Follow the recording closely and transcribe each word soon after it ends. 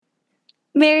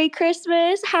Merry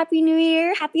Christmas, Happy New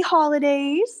Year, Happy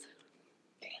Holidays.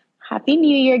 Happy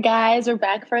New Year, guys. We're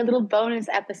back for a little bonus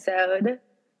episode.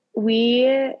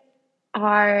 We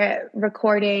are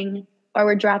recording or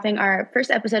we're dropping our first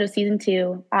episode of season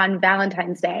 2 on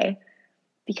Valentine's Day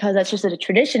because that's just a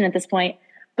tradition at this point.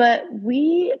 But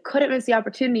we couldn't miss the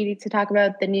opportunity to talk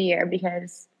about the new year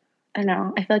because I don't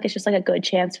know, I feel like it's just like a good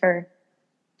chance for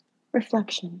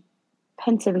reflection,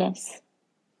 pensiveness,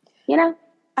 you know?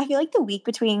 I feel like the week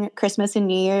between Christmas and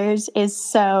New Year's is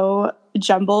so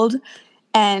jumbled.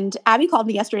 And Abby called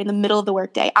me yesterday in the middle of the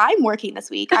workday. I'm working this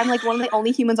week. I'm like one of the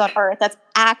only humans on earth that's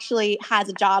actually has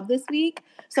a job this week.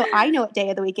 So I know what day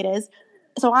of the week it is.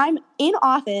 So I'm in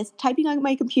office typing on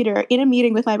my computer in a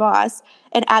meeting with my boss.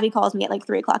 And Abby calls me at like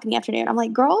 3:00 in the afternoon. I'm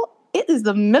like, girl, it is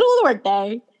the middle of the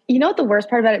workday. You know what the worst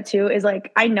part about it too is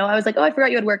like, I was like, oh, I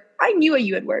forgot you had work. I knew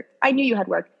you had work. I knew you had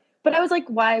work. But I was like,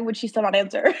 why would she still not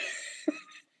answer?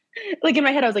 Like in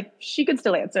my head, I was like, she could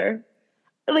still answer.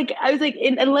 Like I was like,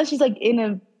 unless she's like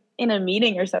in a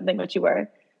meeting or something, which you were.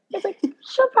 I was like,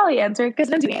 she'll probably answer because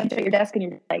sometimes you answer at your desk and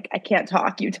you're like, I can't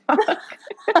talk, you talk.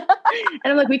 And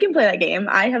I'm like, we can play that game.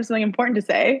 I have something important to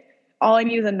say. All I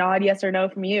need is a nod, yes or no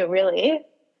from you, really.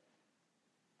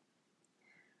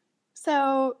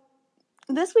 So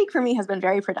this week for me has been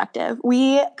very productive.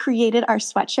 We created our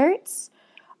sweatshirts,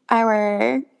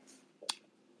 our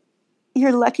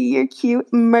You're Lucky, You're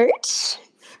Cute merch.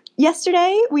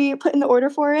 Yesterday, we put in the order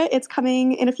for it. It's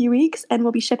coming in a few weeks, and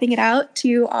we'll be shipping it out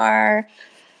to our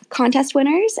contest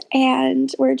winners,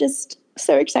 and we're just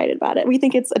so excited about it. We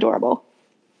think it's adorable.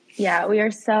 Yeah, we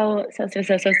are so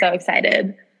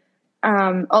excited.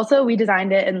 Also, we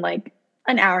designed it in like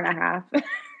an hour and a half.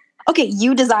 Okay,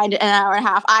 you designed it in an hour and a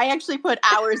half. I actually put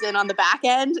hours in on the back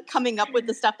end, coming up with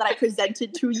the stuff that I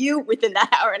presented to you within that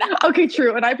hour and a half. Okay,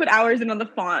 true. And I put hours in on the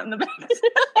font in the back.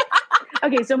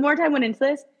 Okay, so more time went into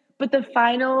this, but the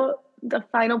final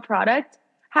product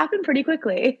happened pretty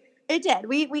quickly. It did.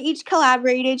 We each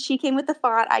collaborated. She came with the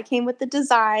font. I came with the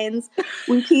designs.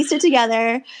 We pieced it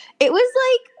together. It was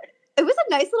a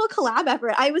nice little collab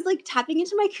effort. I was like tapping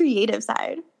into my creative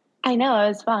side. I know, it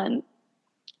was fun.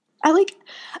 I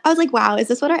was like, wow, is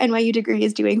this what our NYU degree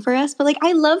is doing for us? But like,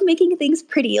 I love making things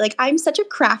pretty. Like, I'm such a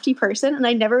crafty person, and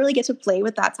I never really get to play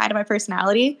with that side of my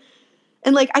personality.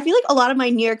 And like, I feel like a lot of my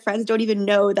New York friends don't even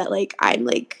know that like I'm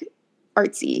like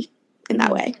artsy in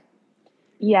that way.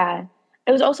 Yeah,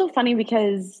 it was also funny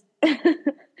because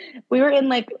we were in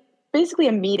like basically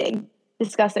a meeting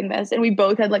discussing this, and we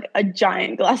both had like a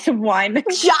giant glass of wine.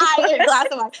 Giant glass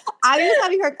of wine. Abby was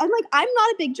having her. I'm like, I'm not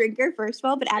a big drinker, first of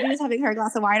all, but Abby was having her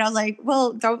glass of wine. I was like,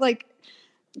 well, don't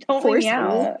force me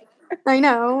out. I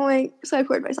know, like, so I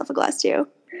poured myself a glass too.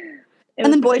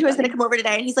 And then Boyd was going to come over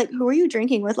today, and he's like, who were you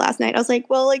drinking with last night? I was like,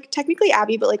 well, like, technically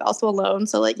Abby, but like also alone.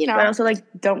 So like, you know. But also like,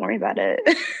 don't worry about it.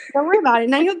 Don't worry about it.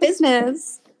 None of your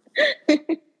business.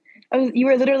 You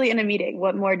were literally in a meeting.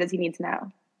 What more does he need to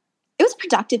know? It was a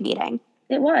productive meeting.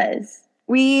 It was.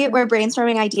 We were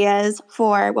brainstorming ideas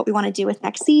for what we want to do with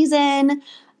next season,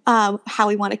 how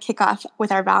we want to kick off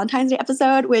with our Valentine's Day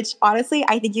episode, which honestly,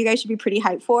 I think you guys should be pretty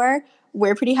hyped for.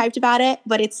 We're pretty hyped about it,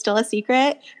 but it's still a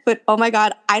secret. But oh my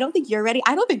God, I don't think you're ready.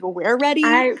 I don't think we're ready.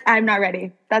 I'm not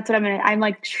ready. That's what I'm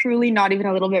like truly not even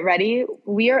a little bit ready.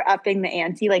 We are upping the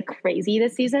ante like crazy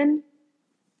this season,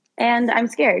 and I'm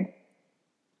scared.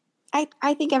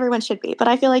 I think everyone should be, but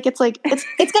I feel like it's going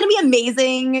to be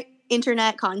amazing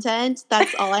internet content.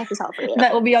 That's all I have to tell for you.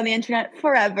 That will be on the internet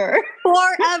forever.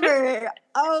 Forever.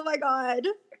 Oh my God.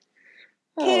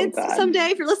 Kids, someday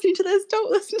if you're listening to this, don't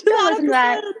listen to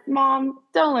that. Mom,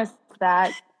 don't listen to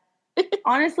that.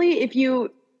 Honestly, if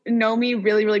you know me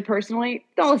really, really personally,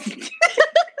 don't listen to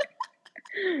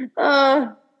it.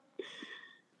 Oh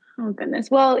goodness.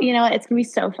 Well, you know what? It's going to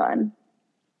be so fun.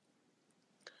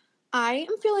 I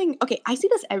am feeling, okay, I see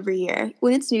this every year.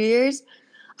 When it's New Year's,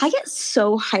 I get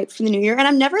so hyped for the new year. And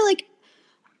I'm never like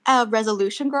a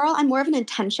resolution girl. I'm more of an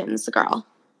intentions girl.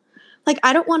 Like,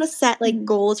 I don't want to set like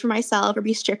goals for myself or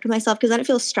be strict with myself because then it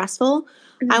feels stressful.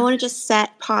 Mm-hmm. I want to just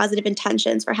set positive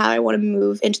intentions for how I want to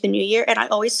move into the new year. And I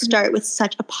always start with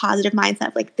such a positive mindset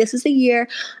of like, this is the year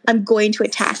I'm going to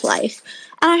attack life.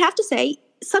 And I have to say,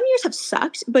 some years have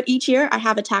sucked, but each year I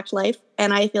have attacked life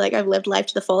and I feel like I've lived life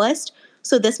to the fullest.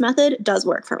 So this method does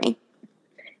work for me.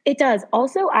 It does.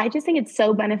 Also, I just think it's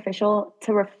so beneficial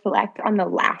to reflect on the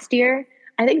last year.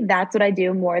 I think that's what I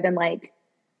do more than like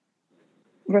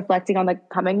reflecting on the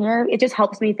coming year. It just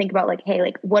helps me think about like, hey,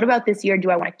 like what about this year do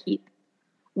I want to keep?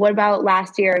 What about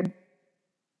last year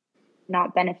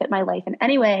not benefit my life in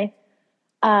any way?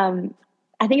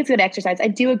 I think it's good exercise. I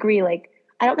do agree. Like,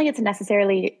 I don't think it's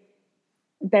necessarily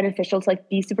beneficial to like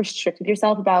be super strict with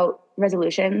yourself about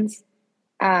resolutions.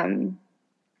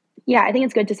 Yeah, I think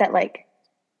it's good to set like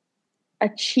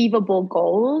achievable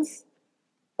goals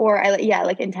or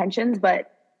like intentions,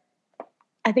 but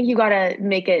I think you gotta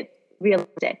make it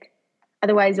realistic.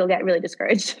 Otherwise you'll get really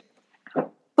discouraged.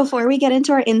 Before we get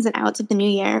into our ins and outs of the new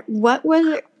year, what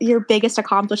were your biggest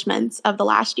accomplishments of the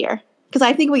last year? Because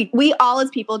I think we all as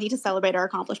people need to celebrate our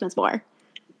accomplishments more.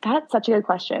 That's such a good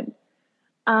question.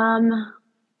 God,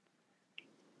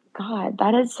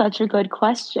 that is such a good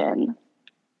question.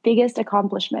 Biggest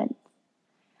accomplishment.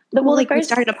 We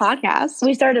started a podcast.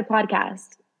 We started a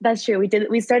podcast. That's true.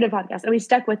 We started a podcast and we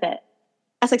stuck with it.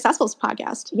 A successful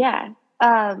podcast. Yeah.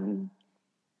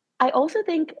 I also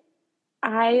think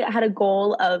I had a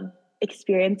goal of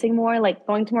experiencing more, like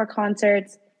going to more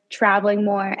concerts, traveling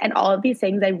more, and all of these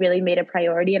things I really made a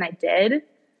priority, and I did.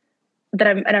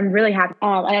 I'm really happy.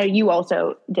 I know you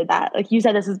also did that. Like you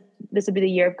said, this would be the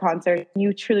year of concerts.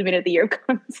 You truly made it the year of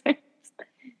concerts.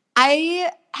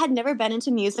 I had never been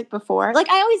into music before. Like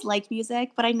I always liked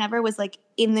music, but I never was like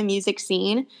in the music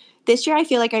scene. This year I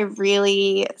feel like I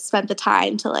really spent the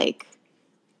time to like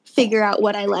figure out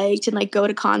what I liked and like go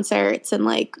to concerts and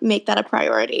like make that a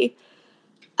priority.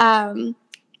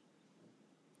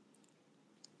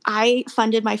 I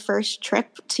funded my first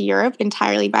trip to Europe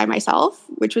entirely by myself,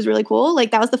 which was really cool.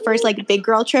 Like that was the first like big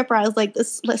girl trip where I was like,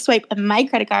 let's swipe my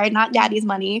credit card, not daddy's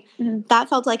money. Mm-hmm. That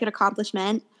felt like an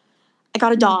accomplishment. I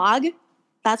got a dog.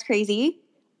 That's crazy.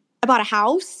 I bought a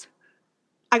house.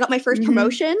 I got my first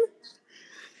promotion.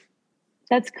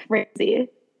 That's crazy.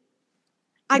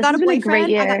 I got a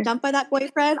boyfriend. I got dumped by that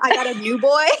boyfriend. I got a new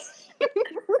boy.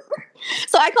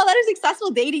 So I call that a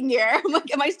successful dating year. I'm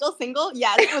like, am I still single?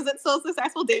 Yes. Was it still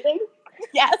successful dating?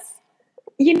 Yes.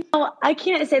 You know, I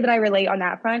can't say that I relate on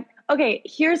that front. Okay,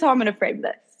 here's how I'm going to frame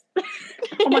this.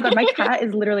 Oh my God, my cat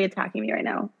is literally attacking me right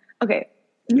now. Okay,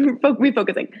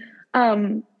 refocusing.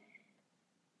 Am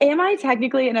I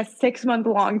technically in a 6-month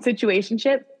long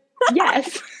situationship?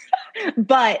 Yes.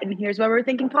 But, and here's why we're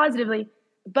thinking positively,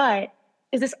 but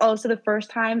is this also the first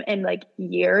time in like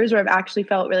years where I've actually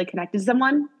felt really connected to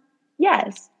someone?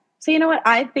 Yes. So you know what?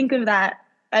 I think of that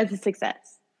as a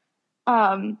success.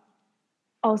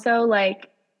 Also,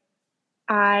 like,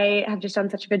 I have just done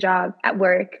such a good job at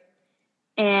work,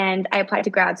 and I applied to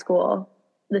grad school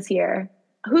this year.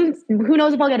 Who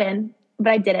knows if I'll get in,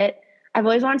 but I did it. I've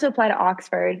always wanted to apply to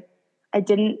Oxford. I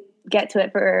didn't get to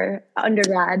it for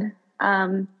undergrad.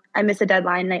 I missed a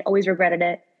deadline, and I always regretted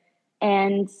it.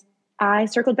 And I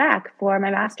circled back for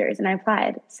my master's, and I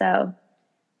applied. So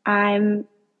I'm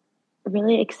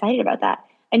really excited about that.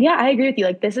 And yeah, I agree with you.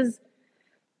 Like, this has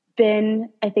been,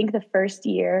 I think, the first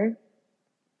year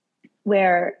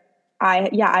where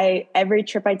every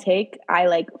trip I take, I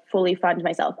like fully fund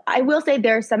myself. I will say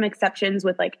there are some exceptions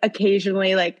with like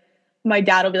occasionally like my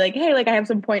dad will be like, hey, like I have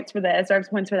some points for this or I have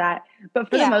some points for that. But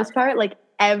for the most part, like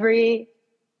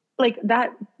like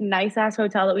that nice ass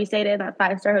hotel that we stayed in, that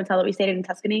 5-star hotel that we stayed in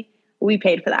Tuscany, we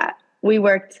paid for that. We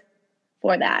worked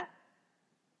for that.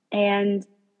 And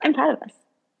I'm proud of us.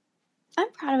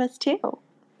 I'm proud of us too.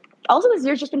 Also, this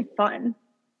year's just been fun.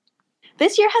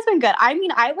 This year has been good. I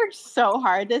mean, I worked so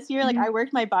hard this year. Like, I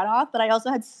worked my butt off, but I also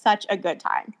had such a good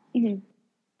time. Mm-hmm.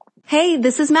 Hey,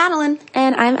 this is Madeline.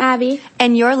 And I'm Abby.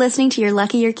 And you're listening to You're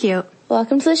Lucky You're Cute.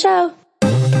 Welcome to the show.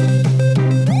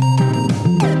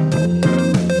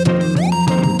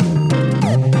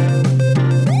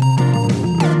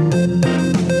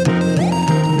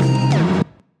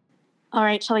 All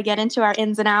right, shall we get into our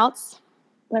ins and outs?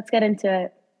 Let's get into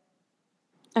it.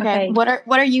 Okay. What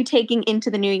are you taking into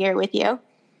the new year with you?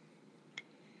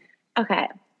 Okay.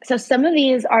 So some of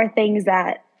these are things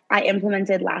that I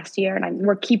implemented last year and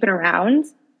we're keeping around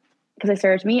because they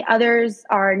served me. Others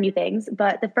are new things.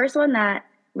 But the first one that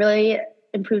really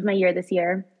improved my year this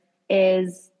year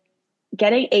is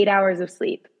getting 8 hours of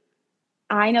sleep.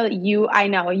 I know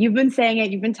you've been saying it.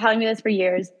 You've been telling me this for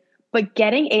years. But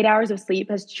getting 8 hours of sleep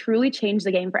has truly changed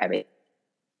the game for everything.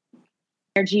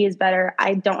 Energy is better.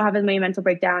 I don't have as many mental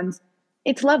breakdowns.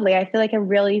 It's lovely. I feel like a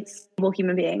really stable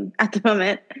human being at the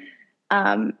moment.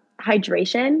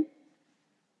 Hydration,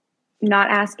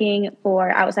 not asking for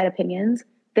outside opinions.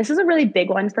 This is a really big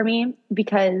one for me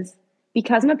because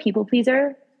I'm a people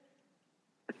pleaser.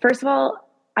 First of all,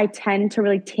 I tend to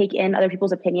really take in other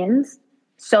people's opinions,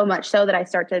 so much so that I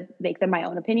start to make them my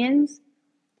own opinions.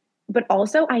 But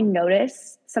also I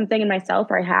notice something in myself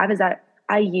where is that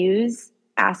I use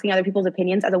asking other people's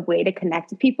opinions as a way to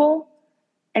connect with people.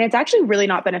 And it's actually really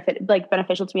not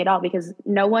beneficial to me at all because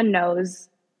no one knows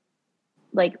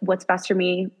like what's best for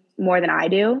me more than I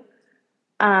do.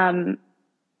 And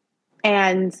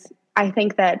I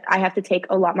think that I have to take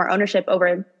a lot more ownership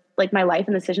over like my life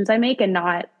and the decisions I make and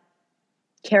not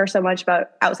care so much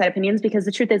about outside opinions, because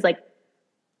the truth is like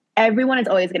everyone is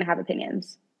always going to have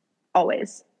opinions,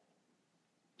 always.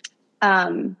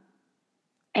 And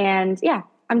yeah,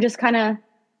 I'm just kind of,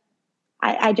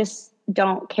 I just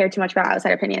don't care too much about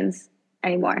outside opinions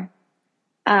anymore.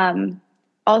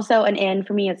 Also an in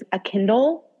for me is a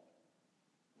Kindle.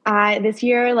 This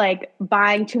year, like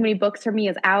buying too many books for me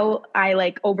is out. I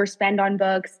like overspend on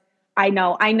books. I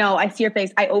know. I see your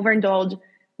face. I overindulge.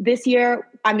 This year,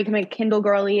 I'm becoming a Kindle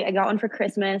girly. I got one for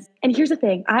Christmas. And here's the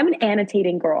thing. I'm an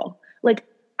annotating girl. Like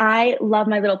I love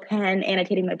my little pen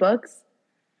annotating my books.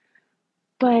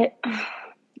 But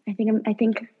I think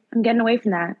I'm getting away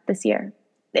from that this year.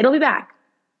 It'll be back.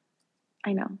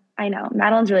 I know.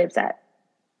 Madeline's really upset.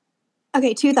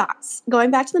 Okay, 2 thoughts.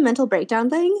 Going back to the mental breakdown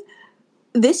thing.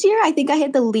 This year, I think I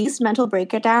had the least mental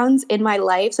breakdowns in my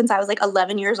life since I was like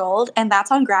 11 years old. And that's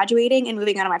on graduating and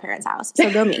moving out of my parents' house.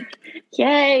 So go me.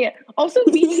 Yay. Also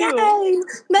me too. Yay!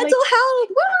 Mental health.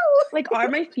 Woo! Like, are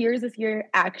my fears this year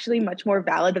actually much more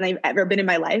valid than they've ever been in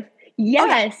my life?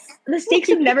 Yes. Okay. The stakes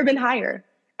have never been higher.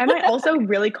 Am I also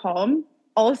really calm?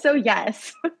 Also,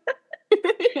 yes.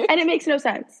 And it makes no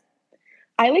sense.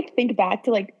 I like think back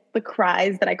to like the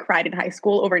cries that I cried in high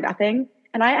school over nothing.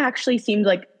 And I actually seemed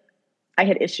like I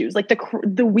had issues, like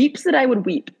the weeps that I would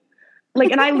weep.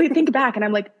 Like, and I think back and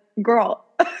I'm like, girl,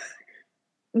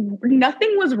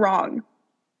 nothing was wrong.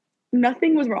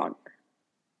 Nothing was wrong.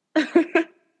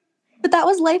 But that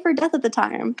was life or death at the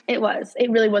time. It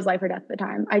really was life or death at the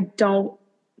time. I don't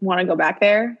want to go back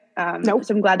there. Nope.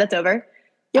 So I'm glad that's over.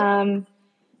 Yep.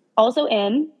 Also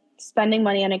in spending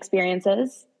money on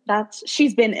experiences.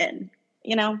 She's been in,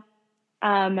 you know,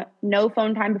 no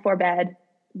phone time before bed.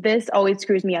 This always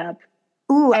screws me up.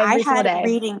 Ooh, I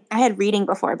had reading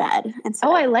before bed.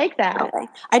 I like that. Okay.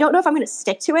 I don't know if I'm going to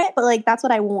stick to it, but like that's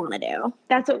what I want to do.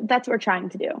 That's what we're trying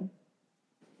to do.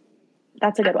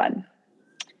 That's a good one.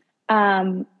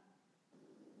 The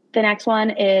next one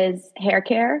is hair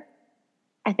care.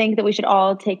 I think that we should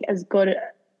all take as good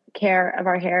care of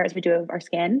our hair as we do of our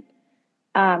skin.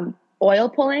 Oil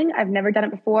pulling. I've never done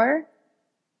it before.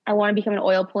 I want to become an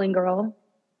oil pulling girl.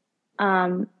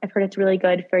 I've heard it's really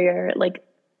good for your like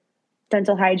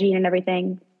dental hygiene and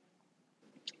everything.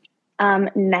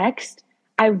 Next,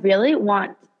 I really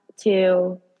want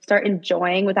to start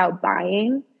enjoying without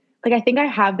buying. Like, I think I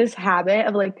have this habit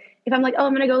of like, if I'm like, oh,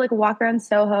 I'm going to go like walk around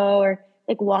Soho or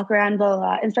like walk around blah, blah,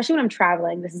 blah. And especially when I'm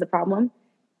traveling, this is a problem.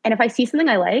 And if I see something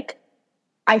I like,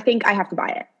 I think I have to buy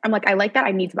it. I'm like, I like that.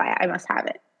 I need to buy it. I must have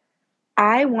it.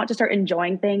 I want to start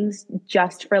enjoying things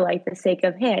just for like the sake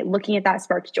of, hey, looking at that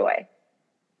sparks joy.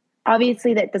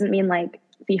 Obviously, that doesn't mean like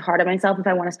be hard on myself if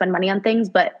I want to spend money on things,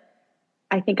 but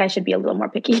I think I should be a little more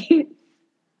picky.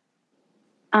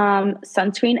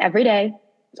 Sunscreen every day.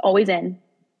 It's always in.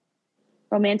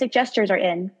 Romantic gestures are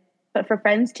in, but for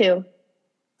friends too.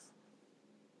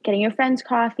 Getting your friends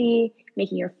coffee,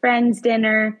 making your friends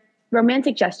dinner,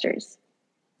 romantic gestures.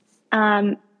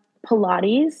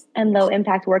 Pilates and low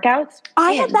impact workouts.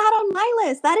 I had that on my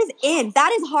list. That is in.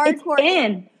 That is hardcore. It's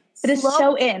in. It is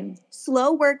so in.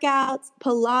 Slow workouts,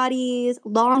 Pilates,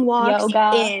 long walks,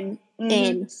 yoga.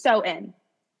 In. So in.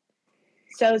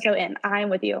 So in. I'm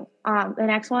with you. The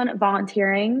next one,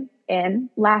 volunteering in.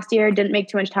 Last year, didn't make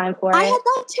too much time for it. I had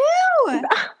that too.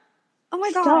 Oh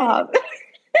my God. Stop.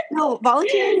 No,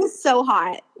 volunteering is so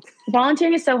hot.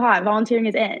 Volunteering is so hot. Volunteering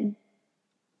is in.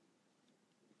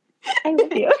 I'm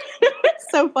with you.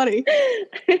 So funny.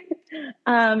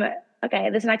 Okay,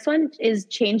 this next one is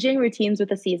changing routines with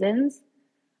the seasons.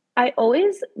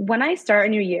 When I start a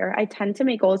new year, I tend to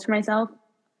make goals for myself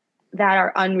that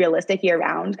are unrealistic year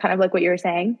round, kind of like what you were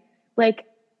saying. Like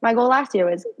my goal last year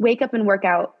was wake up and work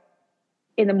out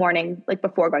in the morning, like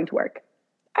before going to work.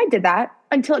 I did that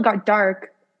until it got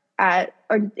dark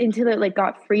until it like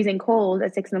got freezing cold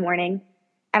at 6 a.m.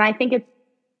 And I think it's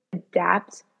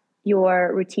adapt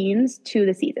your routines to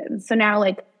the seasons. So now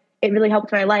like it really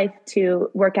helped my life to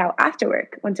work out after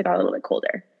work once it got a little bit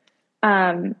colder,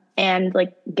 and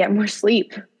like get more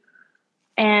sleep.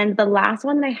 And the last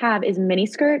one that I have is mini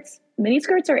skirts. Mini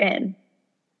skirts are in.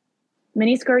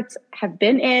 Mini skirts have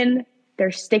been in.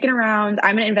 They're sticking around.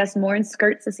 I'm going to invest more in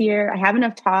skirts this year. I have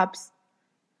enough tops.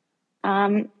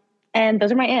 And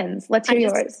those are my ins. Let's hear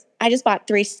yours. I just bought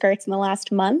 3 skirts in the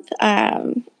last month.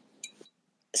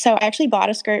 So I actually bought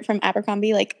a skirt from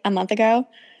Abercrombie like a month ago.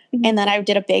 Mm-hmm. And then I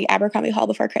did a big Abercrombie haul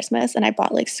before Christmas, and I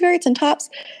bought like skirts and tops,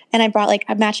 and I brought like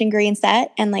a matching green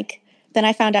set. And like, then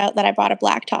I found out that I bought a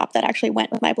black top that actually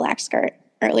went with my black skirt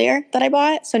earlier that I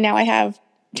bought. So now I have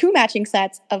 2 matching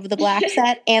sets of the black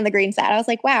set and the green set. I was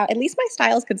like, wow, at least my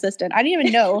style is consistent. I didn't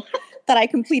even know that I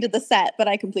completed the set, but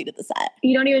I completed the set.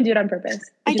 You don't even do it on purpose.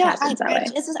 I don't.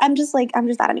 I'm just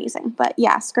that amusing. But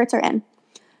yeah, skirts are in.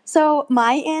 So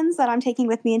my ins that I'm taking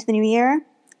with me into the new year,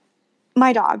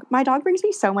 my dog. My dog brings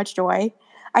me so much joy.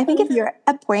 I think if you're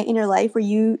at a point in your life where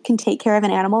you can take care of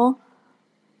an animal,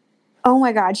 oh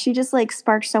my God, she just like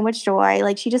sparks so much joy.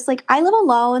 Like she just like, I live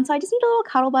alone, so I just need a little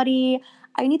cuddle buddy.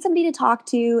 I need somebody to talk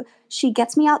to. She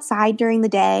gets me outside during the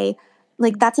day.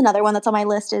 Like that's another one that's on my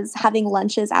list is having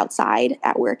lunches outside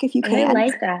at work if you can. I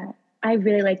like that. I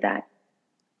really like that.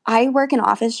 I work an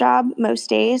office job most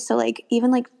days, so like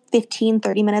even like 15,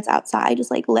 30 minutes outside,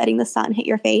 just like letting the sun hit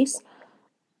your face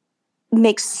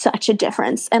makes such a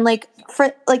difference. And like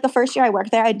for like the first year I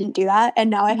worked there, I didn't do that. And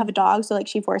now I have a dog, so like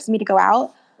she forces me to go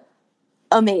out.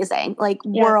 Amazing. Like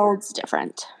worlds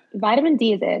different. Vitamin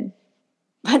D is in.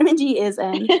 Vitamin D is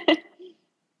in.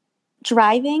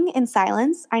 Driving in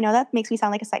silence. I know that makes me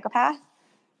sound like a psychopath,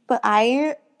 but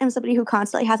I am somebody who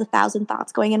constantly has 1,000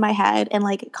 thoughts going in my head and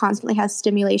like constantly has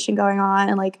stimulation going on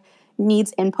and like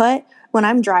needs input. When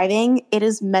I'm driving, it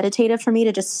is meditative for me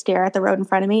to just stare at the road in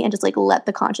front of me and just like let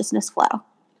the consciousness flow.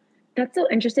 That's so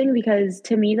interesting because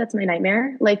to me, that's my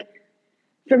nightmare. Like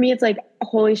for me, it's like,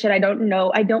 holy shit, I don't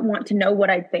know. I don't want to know what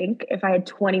I'd think if I had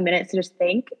 20 minutes to just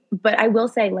think. But I will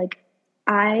say like,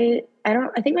 I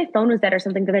think my phone was dead or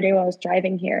something the other day while I was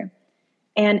driving here.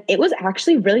 And it was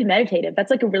actually really meditative.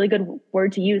 That's like a really good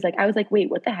word to use. Like I was like, wait,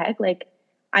 what the heck? Like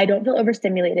I don't feel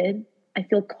overstimulated. I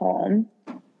feel calm.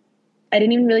 I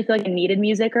didn't even really feel like I needed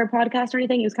music or a podcast or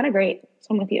anything. It was kind of great. So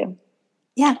I'm with you.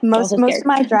 Yeah, most of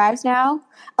my drives now,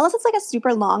 unless it's like a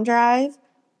super long drive,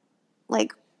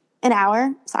 like an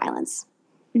hour, silence.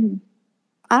 Mm-hmm.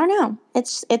 I don't know.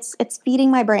 It's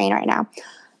feeding my brain right now.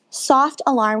 Soft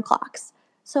alarm clocks.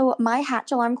 So my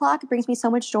Hatch alarm clock brings me so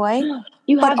much joy.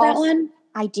 You have that one?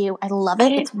 I do. I love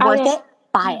it. It's worth it.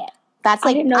 Buy it. That's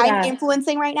like I'm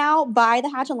influencing right now. Buy the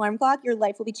Hatch alarm clock. Your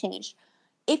life will be changed.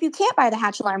 If you can't buy the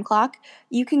Hatch alarm clock,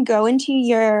 you can go into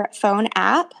your phone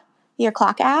app, your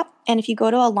clock app, and if you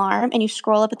go to alarm and you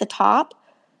scroll up at the top,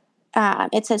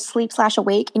 it says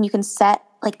sleep/awake, and you can set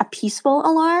like a peaceful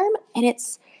alarm, and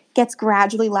it's gets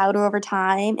gradually louder over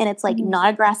time, and it's like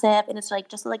not aggressive, and it's like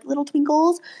just like little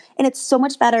twinkles, and it's so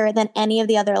much better than any of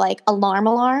the other like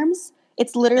alarms.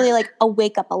 It's literally like a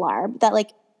wake up alarm that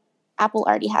like Apple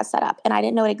already has set up, and I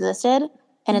didn't know it existed,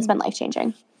 and it's been life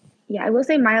changing. Yeah, I will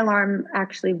say my alarm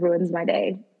actually ruins my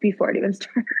day before it even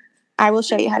starts. I will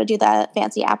show you how to do that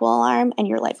fancy Apple alarm, and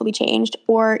your life will be changed.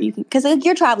 Or you can, because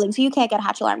you're traveling, so you can't get a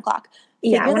Hatch alarm clock.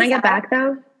 Yeah, when I get back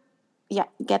though. Yeah,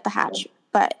 get the Hatch.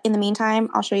 But in the meantime,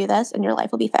 I'll show you this, and your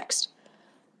life will be fixed.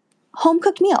 Home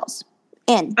cooked meals.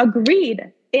 In.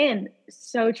 Agreed. In.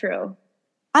 So true.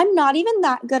 I'm not even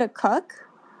that good a cook,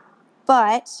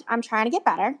 but I'm trying to get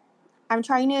better. I'm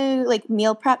trying to like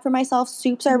meal prep for myself.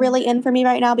 Soups are really in for me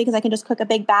right now because I can just cook a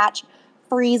big batch,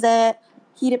 freeze it,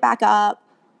 heat it back up.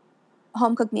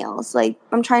 Home cooked meals. Like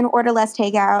I'm trying to order less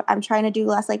takeout. I'm trying to do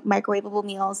less like microwavable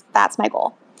meals. That's my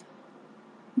goal.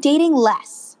 Dating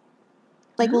less.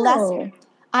 Less.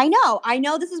 I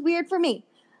know this is weird for me.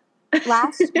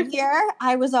 Last year,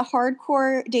 I was a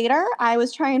hardcore dater. I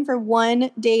was trying for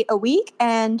 1 date a week,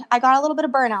 and I got a little bit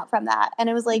of burnout from that, and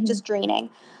it was like just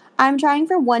draining. I'm trying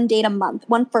for 1 date a month,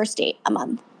 1 first date a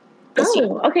month. This year.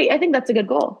 Okay. I think that's a good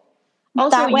goal.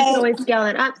 Also, you can always scale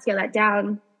it up, scale that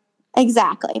down.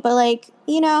 Exactly. But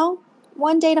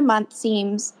 1 date a month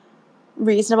seems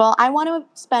reasonable. I want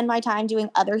to spend my time doing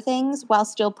other things while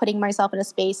still putting myself in a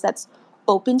space that's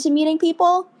open to meeting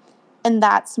people. And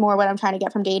that's more what I'm trying to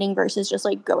get from dating versus just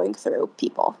like going through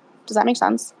people. Does that make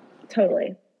sense?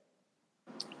 Totally.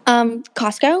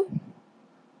 Costco?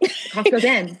 Costco's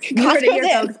in.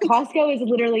 Costco is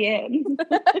literally in.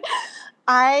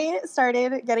 I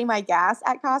started getting my gas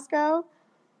at Costco,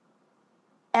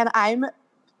 and I'm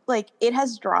like, it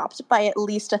has dropped by at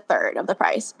least a third of the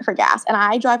price for gas. And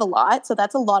I drive a lot, so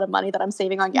that's a lot of money that I'm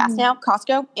saving on gas now.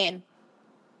 Costco, in.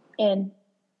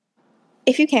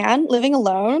 If you can, living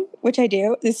alone, which I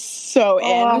do, is so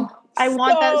in. I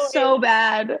want that so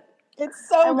bad. It's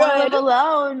so good. I want to live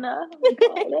alone. Oh my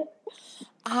God.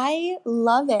 I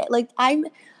love it. Like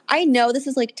I know this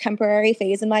is like temporary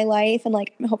phase in my life, and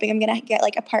like I'm hoping I'm gonna get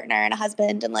like a partner and a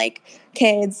husband and like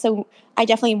kids. So I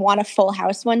definitely want a full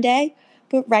house one day.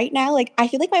 But right now, like I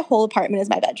feel like my whole apartment is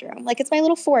my bedroom. Like it's my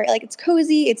little fort. Like it's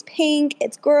cozy, it's pink,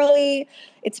 it's girly,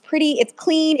 it's pretty, it's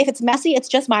clean. If it's messy, it's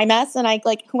just my mess. And who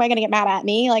am I gonna get mad at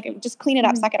me? Like just clean it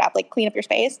up, suck it up, like clean up your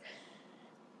space.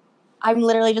 I'm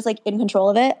literally just like in control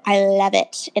of it. I love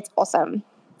it. It's awesome.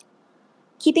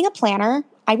 keeping a planner,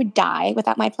 I would die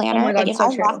without my planner. Oh my God, like if so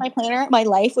I true. lost my planner, my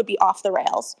life would be off the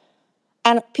rails.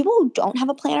 And people who don't have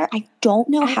a planner, I don't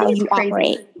know how think it's you crazy.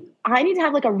 operate. I need to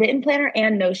have like a written planner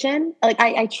and Notion. Like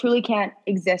I truly can't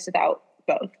exist without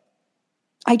both.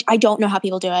 I don't know how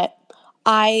people do it.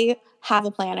 I have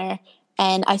a planner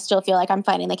and I still feel like I'm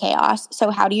fighting the chaos.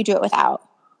 So how do you do it without?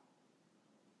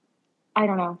 I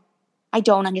don't know. I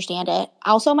don't understand it.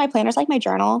 Also, my planner's like my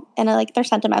journal, and they're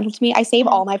sentimental to me. I save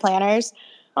all my planners.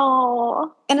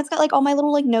 Oh, And it's got like all my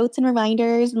little like notes and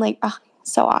reminders, and like, oh,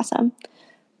 so awesome.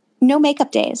 No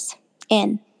makeup days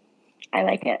in. I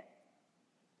like it.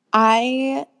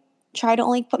 I try to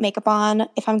only put makeup on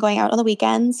if I'm going out on the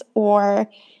weekends or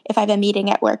if I have a meeting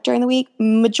at work during the week.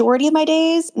 Majority of my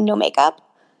days, no makeup.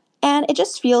 And it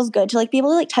just feels good to like be able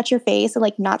to like touch your face and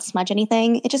like not smudge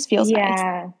anything. It just feels nice.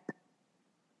 Yeah.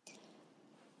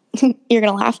 You're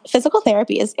going to laugh. Physical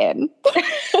therapy is in.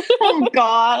 Oh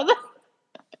God.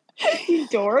 You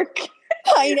dork.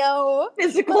 I know.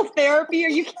 Physical therapy? Are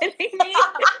you kidding me?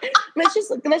 Let's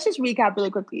just recap really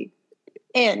quickly.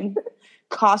 In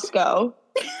Costco,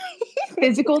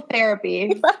 physical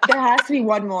therapy. There has to be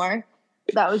one more.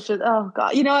 That was just, oh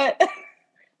God. You know what?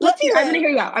 I'm gonna hear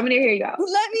you out.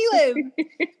 Let me live.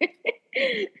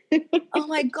 Oh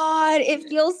my God, it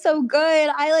feels so good.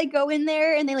 I like go in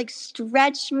there and they like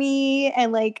stretch me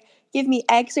and like give me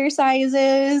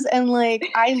exercises and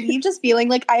like I leave just feeling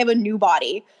like I have a new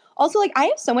body. Also, like I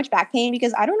have so much back pain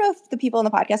because I don't know if the people on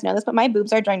the podcast know this, but my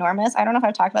boobs are ginormous. I don't know if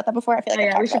I've talked about that before. I feel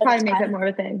like we should probably make that more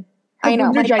of a thing. I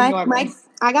know. Boobs are ginormous.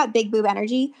 I got big boob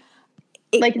energy.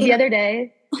 The other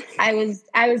day, I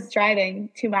was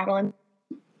driving to Madeline.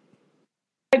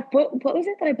 What was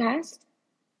it that I passed?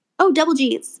 Oh, Double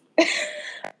G's.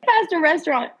 Passed a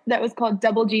restaurant that was called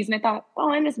Double G's, and I thought, oh,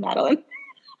 I miss Madeline.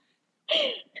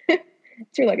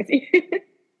 It's your legacy.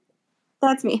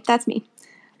 That's me.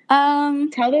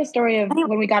 Tell the story of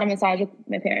when we got a massage with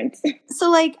my parents.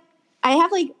 So like I have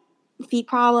like feet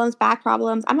problems, back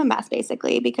problems. I'm a mess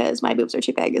basically because my boobs are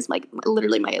too big. Is like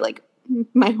literally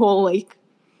my whole like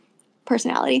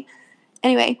personality.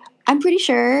 Anyway, I'm pretty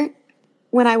sure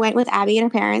when I went with Abby and her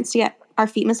parents to get our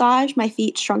feet massage, my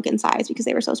feet shrunk in size because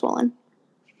they were so swollen.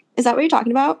 Is that what you're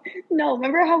talking about? No,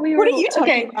 remember how we were? What are you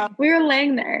talking about? We were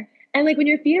laying there, and like when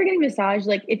your feet are getting massaged,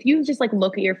 like if you just like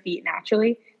look at your feet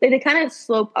naturally, they kind of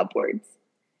slope upwards.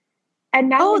 And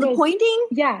Madeline goes, pointing?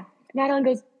 Yeah. Madeline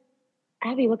goes,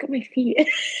 Abby, look at my feet.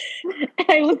 And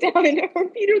I looked down, and her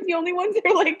feet are the only ones that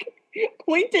are like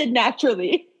pointed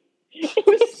naturally. It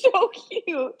was so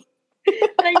cute.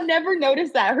 But I never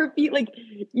noticed that her feet, like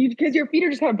because your feet are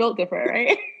just kind of built different,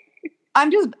 right? I'm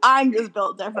just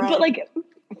built different. But like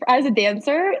as a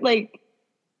dancer, like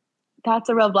that's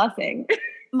a real blessing.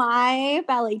 My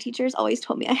ballet teachers always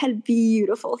told me I had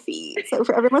beautiful feet. So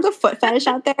for everyone with a foot fetish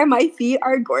out there, my feet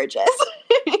are gorgeous.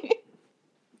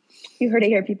 You heard it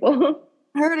here, people.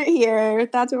 Heard it here.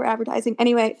 That's what we're advertising.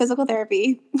 Anyway, physical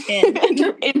therapy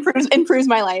improves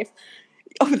my life.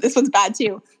 Oh, this one's bad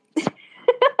too.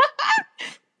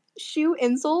 Shoe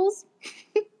insoles.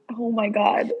 Oh my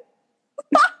God.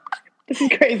 This is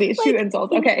crazy. Shoe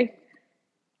insoles. Okay.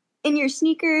 In your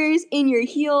sneakers, in your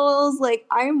heels, like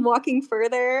I am walking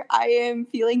further. I am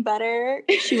feeling better.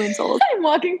 Shoe insoles. I'm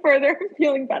walking further. I'm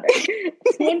feeling better.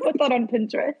 Someone put that on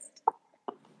Pinterest.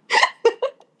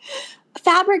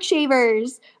 Fabric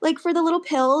shavers, like for the little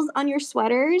pills on your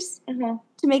sweaters to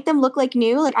make them look like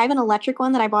new. Like I have an electric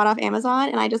one that I bought off Amazon,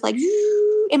 and I just like,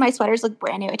 and my sweaters look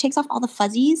brand new. It takes off all the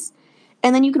fuzzies,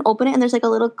 and then you can open it, and there's like a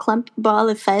little clump ball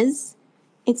of fuzz.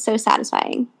 It's so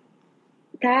satisfying.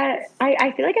 That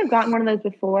I feel like I've gotten one of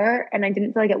those before, and I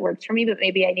didn't feel like it worked for me, but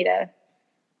maybe I need to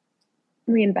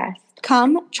reinvest.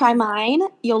 Come try mine.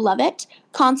 You'll love it.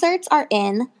 Concerts are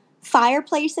in.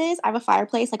 Fireplaces. I have a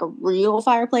fireplace, like a real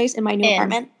fireplace in my new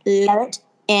apartment. Love it.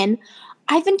 In.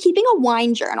 I've been keeping a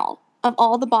wine journal of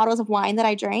all the bottles of wine that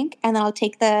I drank, and then I'll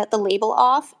take the label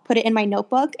off, put it in my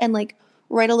notebook, and like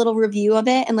write a little review of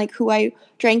it and like who I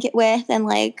drank it with and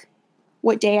like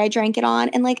what day I drank it on.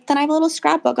 And like then I have a little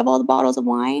scrapbook of all the bottles of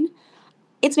wine.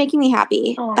 It's making me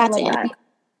happy. Oh, That's I it. love that.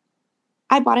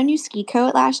 I bought a new ski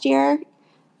coat last year,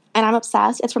 and I'm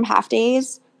obsessed. It's from Half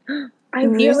Days. I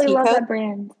really love that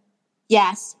brand.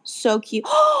 Yes, so cute.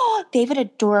 Oh, they have an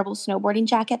adorable snowboarding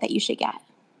jacket that you should get.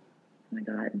 Oh my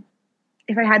God.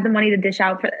 If I had the money to dish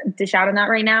out on that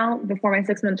right now before my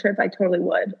 6-month trip, I totally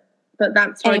would. But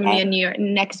that's for me a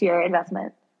next year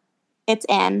investment. It's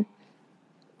in.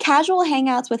 Casual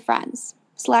hangouts with friends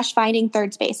 / finding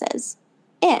third spaces.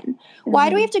 In. Why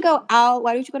do we have to go out?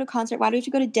 Why do we have to go to a concert? Why do we have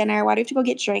to go to dinner? Why do we have to go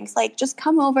get drinks? Like, just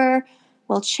come over.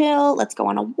 We'll chill. Let's go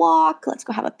on a walk. Let's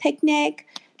go have a picnic.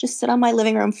 just sit on my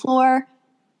living room floor,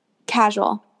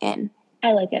 casual, in.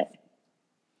 I like it.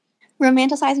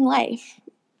 Romanticizing life,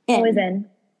 in. Always in.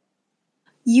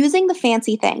 Using the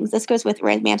fancy things. This goes with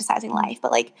romanticizing life,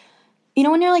 but like, you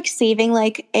know, when you're like saving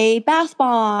like a bath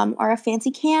bomb or a fancy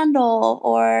candle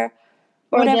or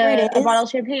whatever it is. A bottle of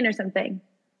champagne or something.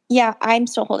 Yeah, I'm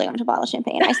still holding on to a bottle of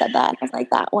champagne. I said that. I was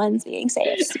like, that one's being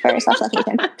saved for a special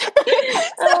occasion.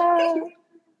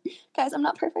 Guys, I'm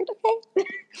not perfect, okay?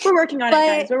 We're working on it,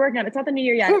 guys. We're working on it. It's not the new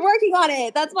year yet. We're working on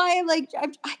it. That's why I'm like,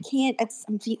 I can't.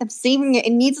 I'm saving it.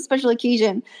 It needs a special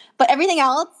occasion. But everything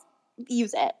else,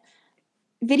 use it.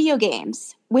 Video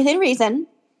games, within reason,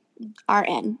 are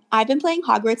in. I've been playing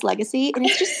Hogwarts Legacy, and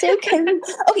it's just so cute.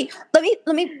 Okay,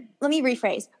 let me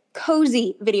rephrase.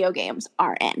 Cozy video games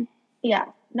are in. Yeah,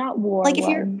 not war. Like if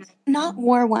ones. you're not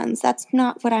war ones, that's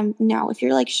not what I'm. No, if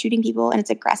you're like shooting people and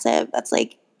it's aggressive, that's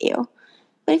like ew.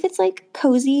 But if it's like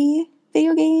cozy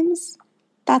video games,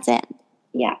 that's it.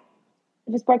 Yeah,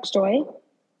 if it sparks joy.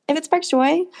 If it sparks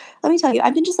joy, let me tell you,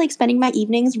 I've been just like spending my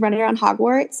evenings running around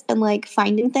Hogwarts and like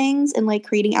finding things and like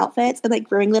creating outfits and like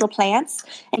growing little plants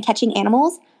and catching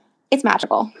animals. It's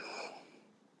magical.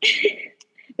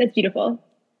 That's beautiful.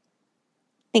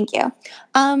 Thank you.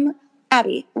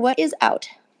 Abby, what is out?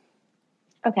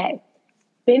 Okay.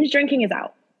 Binge drinking is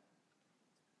out.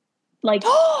 Like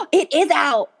it is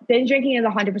out. Binge drinking is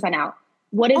 100% out.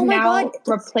 What is now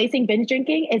replacing binge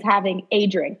drinking is having a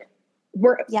drink.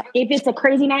 If it's a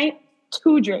crazy night,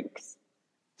 2 drinks.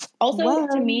 Also,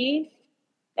 to me,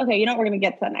 okay, you know what? We're going to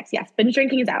get to that next. Yes, binge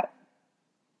drinking is out.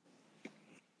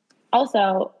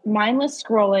 Also, mindless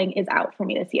scrolling is out for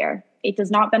me this year. It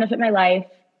does not benefit my life.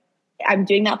 I'm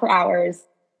doing that for hours.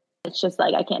 It's just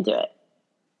like, I can't do it.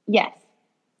 Yes.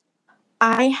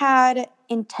 I had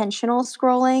intentional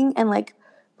scrolling and like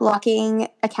blocking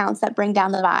accounts that bring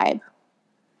down the vibe.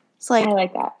 So like, I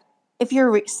like that. If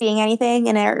you're seeing anything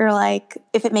and you're like,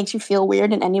 if it makes you feel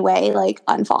weird in any way, like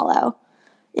unfollow.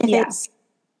 If it's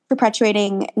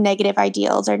perpetuating negative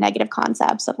ideals or negative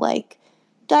concepts of like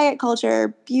diet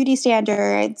culture, beauty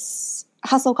standards,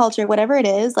 hustle culture, whatever it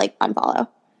is, like unfollow.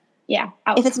 Yeah.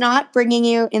 Out. If it's not bringing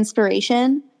you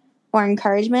inspiration or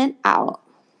encouragement, out.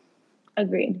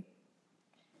 Agreed.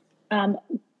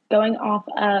 Going off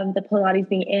of the Pilates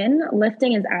being in,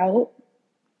 lifting is out.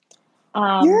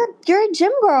 You're a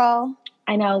gym girl.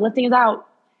 I know, lifting is out.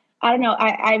 I don't know.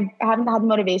 I haven't had the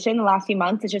motivation the last few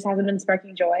months. It just hasn't been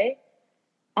sparking joy.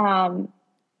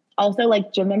 Also,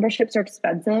 like gym memberships are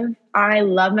expensive. I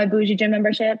love my bougie gym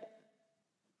membership.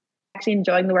 Actually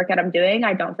enjoying the workout I'm doing,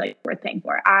 I don't feel like it's worth paying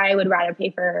for. I would rather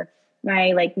pay for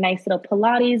my like nice little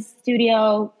Pilates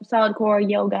studio, solid core,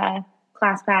 yoga,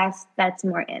 class pass. That's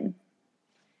more in.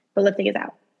 But lifting is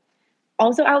out.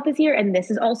 Also out this year, and this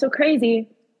is also crazy.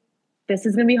 This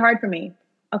is going to be hard for me.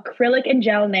 Acrylic and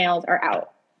gel nails are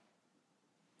out.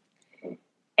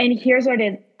 And here's what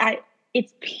it is.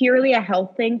 It's purely a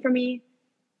health thing for me.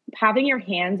 Having your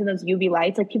hands in those UV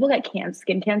lights, like people get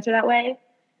skin cancer that way.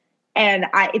 And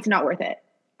it's not worth it.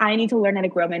 I need to learn how to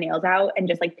grow my nails out and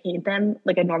just like paint them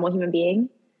like a normal human being.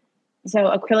 So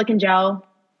acrylic and gel,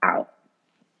 out.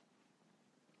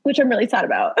 Which I'm really sad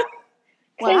about.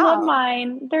 Wow. I love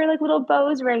mine. They're like little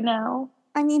bows right now.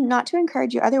 I mean, not to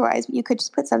encourage you otherwise, but you could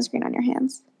just put sunscreen on your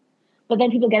hands. But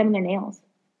then people get them in their nails.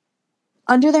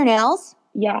 Under their nails?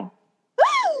 Yeah.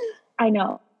 I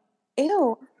know.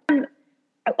 Ew.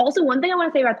 Also, one thing I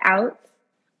want to say about outs,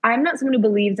 I'm not someone who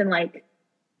believes in like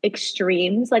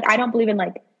extremes. Like I don't believe in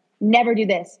like never do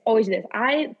this, always do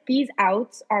this. These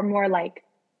outs are more like,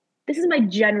 this is my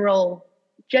general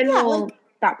like,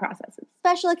 thought processes.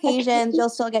 Special occasions, you'll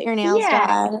still get your nails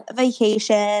done.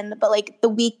 Vacation, but like the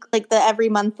week, like the every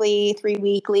monthly, 3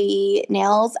 weekly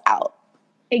nails, out.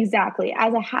 Exactly.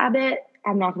 As a habit,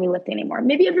 I'm not going to be lifting anymore.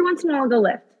 Maybe every once in a while I'll go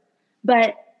lift.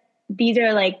 But these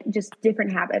are like just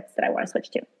different habits that I want to switch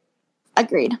to.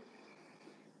 Agreed.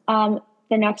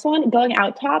 The next one, going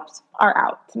out tops are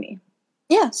out to me.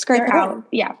 Yeah, skirts are out.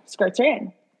 Yeah, skirts are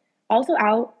in. Also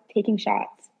out, taking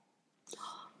shots.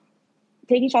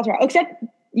 Taking shots are out. Except,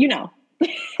 you know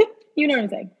what I'm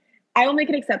saying. I will make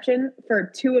an exception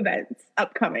for 2 events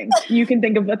upcoming. You can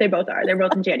think of what they both are. They're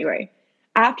both in January.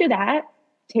 After that,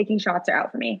 taking shots are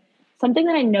out for me. Something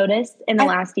that I noticed in the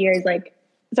last year is like,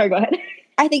 sorry, go ahead.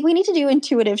 I think we need to do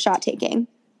intuitive shot taking.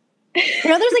 You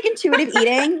know, there's like intuitive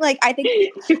eating. Like I think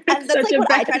that's like what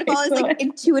I try to follow is like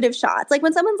intuitive shots. Like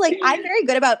when someone's like, I'm very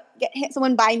good about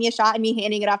someone buying me a shot and me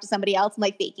handing it off to somebody else and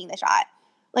like faking the shot.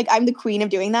 Like I'm the queen of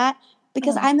doing that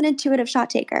because I'm an intuitive shot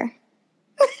taker.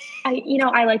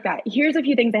 I like that. Here's a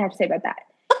few things I have to say about that.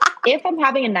 if I'm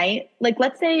having a night, like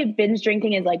let's say binge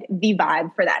drinking is like the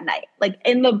vibe for that night, like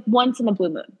once in the blue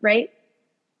moon, right?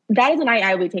 That is a night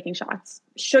I will be taking shots.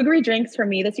 Sugary drinks for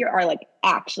me this year are like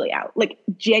actually out, like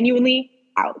genuinely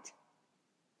out.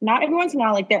 Not every once in a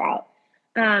while, like they're out.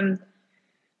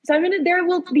 So there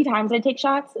will be times I take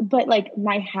shots, but like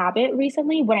my habit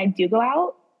recently when I do go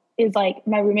out is like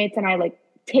my roommates and I like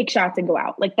take shots and go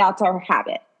out. Like that's our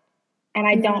habit. And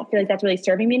I don't feel like that's really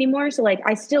serving me anymore. So like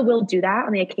I still will do that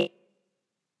on the occasion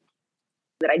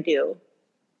that I do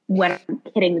when I'm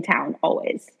hitting the town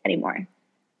always anymore.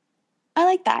 I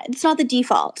like that. It's not the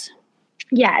default.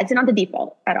 Yeah, it's not the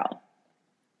default at all.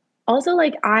 Also,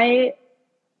 like I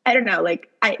don't know, like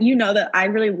you know that I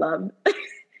really love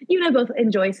you and I both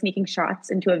enjoy sneaking shots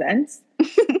into events.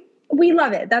 We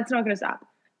love it. That's not gonna stop.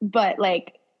 But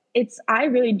like I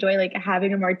really enjoy like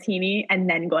having a martini and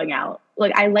then going out.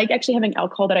 Like I like actually having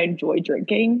alcohol that I enjoy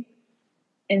drinking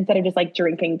instead of just like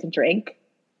drinking to drink.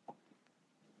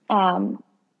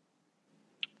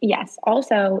 Yes.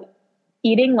 Also,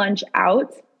 eating lunch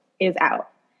out is out.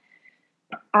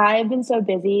 I've been so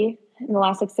busy in the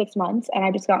last like 6 months, and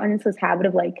I've just gotten into this habit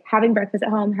of like having breakfast at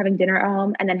home, having dinner at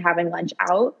home, and then having lunch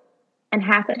out. And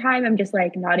half the time I'm just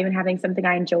like not even having something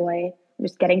I enjoy. I'm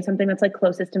just getting something that's like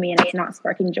closest to me and it's not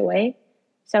sparking joy.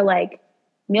 So like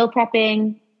meal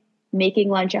prepping, making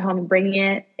lunch at home and bringing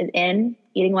it is in,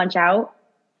 eating lunch out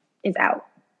is out.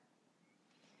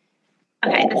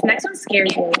 Okay, this next one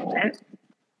scares me a little bit.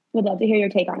 Would love to hear your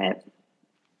take on it.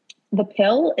 The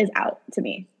pill is out to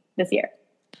me this year.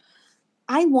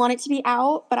 I want it to be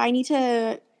out, but I need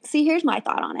to see. Here's my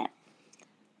thought on it.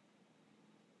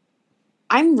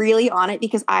 I'm really on it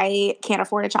because I can't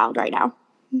afford a child right now.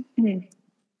 Mm-hmm.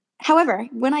 However,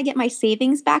 when I get my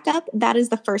savings back up, that is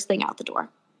the first thing out the door.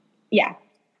 Yeah.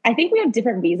 I think we have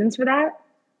different reasons for that,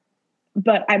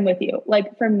 but I'm with you.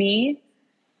 Like for me,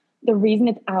 the reason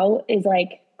it's out is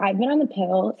like I've been on the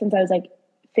pill since I was like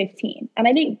 15. And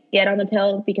I didn't get on the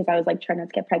pill because I was like trying not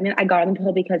to get pregnant. I got on the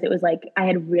pill because it was like I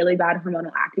had really bad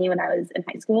hormonal acne when I was in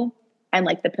high school. And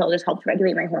like the pill just helped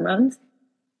regulate my hormones.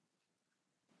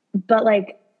 But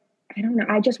like, I don't know.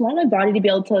 I just want my body to be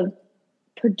able to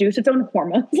produce its own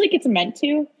hormones like it's meant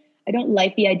to. I don't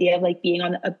like the idea of like being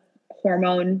on a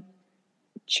hormone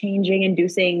changing,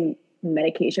 inducing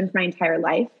medication for my entire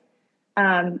life.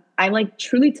 I'm like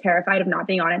truly terrified of not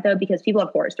being on it though, because people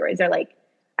have horror stories. They're like,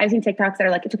 I've seen TikToks that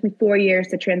are like, it took me 4 years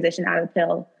to transition out of the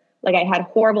pill. Like I had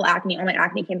horrible acne. All my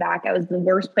acne came back. I was in the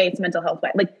worst place mental health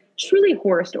wise. Like truly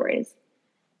horror stories.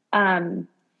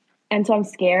 And so I'm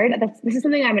scared. This is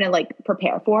something I'm going to like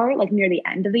prepare for like near the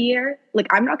end of the year. Like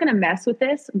I'm not going to mess with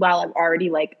this while I'm already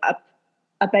like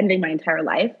upending my entire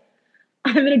life.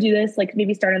 I'm going to do this, like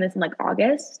maybe start on this in like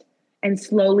August and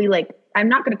slowly like, I'm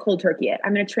not going to cold turkey it.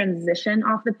 I'm going to transition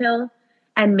off the pill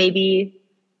and maybe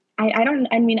I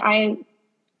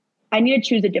need to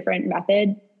choose a different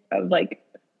method of like,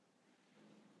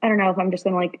 I don't know if I'm just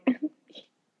going to like,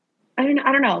 I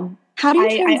don't know. How do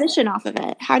you transition off of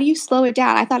it? How do you slow it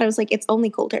down? I thought it was like, it's only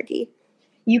cold turkey.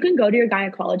 You can go to your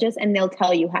gynecologist and they'll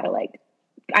tell you how to like,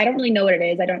 I don't really know what it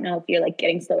is. I don't know if you're like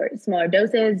getting smaller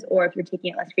doses or if you're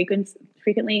taking it less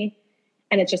frequently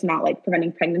and it's just not like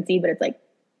preventing pregnancy, but it's like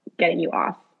getting you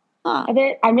off of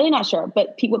it. I'm really not sure,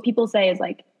 but what people say is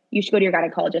like, you should go to your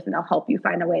gynecologist and they'll help you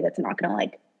find a way that's not going to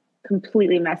like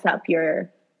completely mess up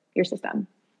your system.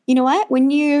 You know what?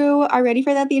 When you are ready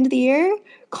for that at the end of the year,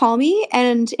 call me.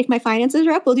 And if my finances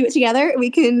are up, we'll do it together. We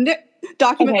can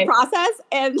document the process.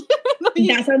 And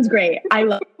that sounds great. I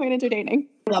love quite entertaining.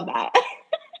 I love that.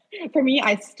 For me,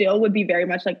 I still would be very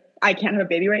much like, I can't have a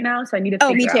baby right now. So I need to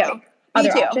figure out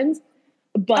other options.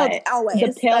 But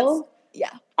the pill,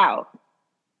 out.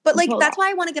 But like, that's why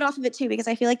I want to get off of it too, because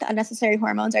I feel like the unnecessary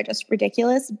hormones are just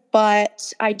ridiculous.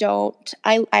 But I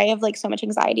have like so much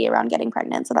anxiety around getting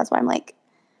pregnant. So that's why I'm like,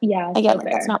 again, like,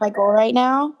 that's not my goal right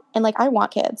now. And like, I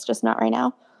want kids, just not right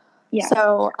now. Yeah.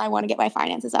 So I want to get my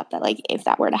finances up that like, if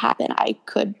that were to happen, I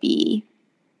could be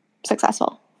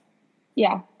successful.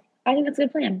 Yeah. I think that's a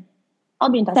good plan. I'll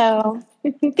be in touch. So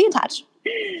be in touch.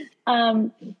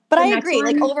 But I agree.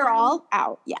 Like overall,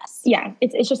 out. Yes. Yeah.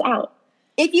 It's just out.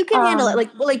 If you can handle it,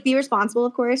 like be responsible,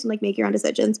 of course, and like make your own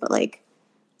decisions. But like,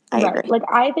 I agree. Like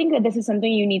I think that this is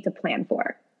something you need to plan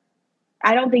for.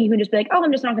 I don't think you can just be like, oh,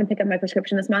 I'm just not going to pick up my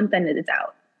prescription this month and it's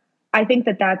out. I think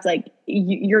that that's like,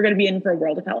 you're going to be in for a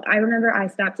world of hell. I remember I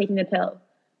stopped taking the pill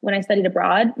when I studied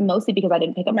abroad, mostly because I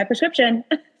didn't pick up my prescription,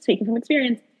 speaking from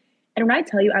experience. And when I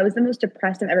tell you, I was the most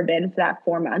depressed I've ever been for that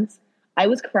 4 months. I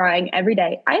was crying every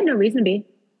day. I had no reason to be.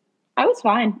 I was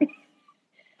fine.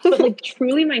 But like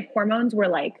truly my hormones were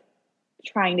like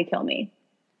trying to kill me.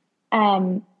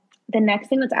 The next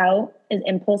thing that's out is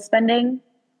impulse spending.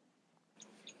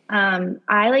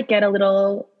 I like get a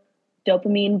little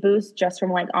dopamine boost just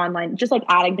from like online, just like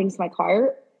adding things to my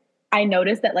cart. I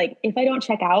noticed that like if I don't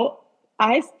check out,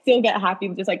 I still get happy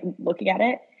with just like looking at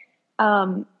it.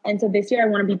 And so this year I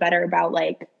want to be better about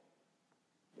like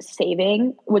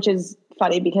saving, which is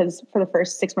funny because for the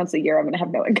first 6 months of the year I'm going to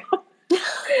have no income.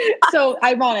 So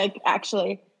ironic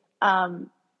actually.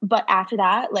 But after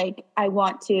that, like I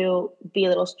want to be a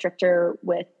little stricter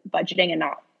with budgeting and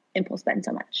not impulse spend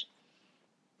so much.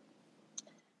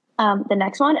 The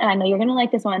next one, and I know you're going to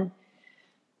like this one.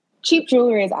 Cheap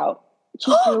jewelry is out.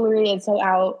 Cheap jewelry is so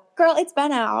out. Girl, it's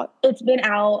been out. It's been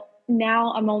out.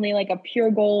 Now I'm only like a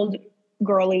pure gold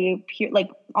girly, pure,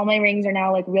 like all my rings are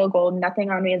now like real gold.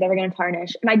 Nothing on me is ever going to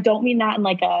tarnish. And I don't mean that in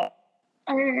like a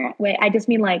way. I just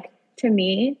mean like, to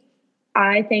me,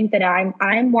 I think that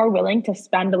I'm more willing to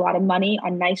spend a lot of money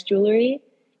on nice jewelry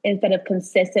instead of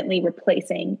consistently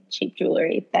replacing cheap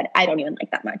jewelry that I don't even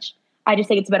like that much. I just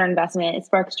think it's a better investment. It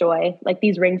sparks joy. Like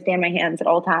these rings stay in my hands at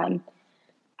all time.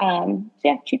 So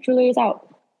yeah, cheap jewelry is out.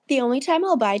 The only time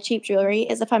I'll buy cheap jewelry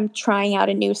is if I'm trying out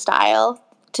a new style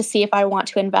to see if I want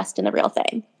to invest in the real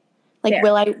thing. Like, Fair.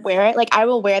 will I wear it? Like, I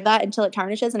will wear that until it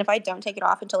tarnishes. And if I don't take it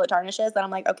off until it tarnishes, then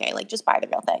I'm like, okay, like just buy the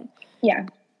real thing. Yeah,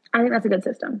 I think that's a good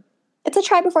system. It's a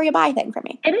try before you buy thing for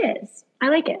me. It is. I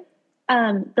like it.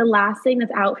 The last thing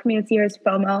that's out for me this year is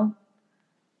FOMO.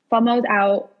 FOMO's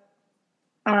out.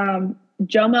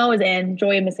 JOMO is in.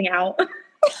 Joy of missing out.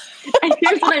 And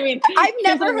here's what I mean. I've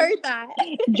never heard that.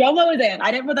 JOMO is in.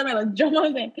 I didn't put that on my list. JOMO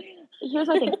is in. Here's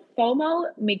what I think. FOMO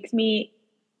makes me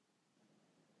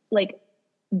like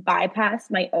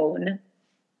bypass my own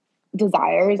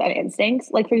desires and instincts.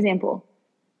 Like, for example,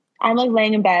 I'm like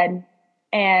laying in bed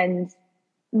and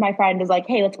my friend is like,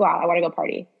 hey, let's go out. I want to go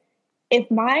party.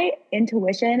 If my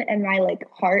intuition and my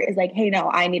like heart is like, hey, no,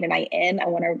 I need a night in. I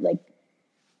want to like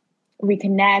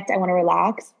reconnect. I want to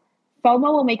relax.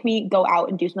 FOMO will make me go out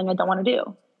and do something I don't want to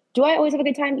do. Do I always have a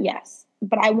good time? Yes.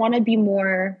 But I want to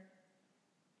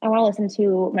listen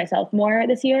to myself more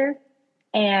this year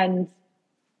and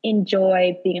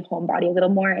enjoy being a homebody a little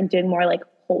more and doing more like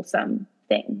wholesome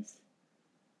things.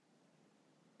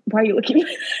 Why are you looking?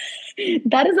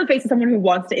 That is the face of someone who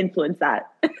wants to influence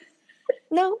that.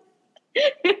 No.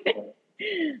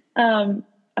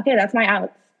 Okay, that's my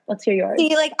outs. Let's hear yours.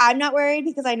 See, like, I'm not worried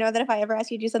because I know that if I ever ask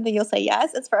you to do something, you'll say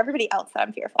yes. It's for everybody else that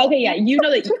I'm fearful. Okay, yeah. You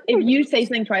know that if you say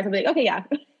something twice, I'll be like, okay, yeah.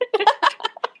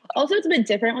 Also, it's a bit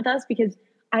different with us because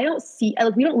we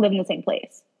don't live in the same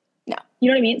place. No. You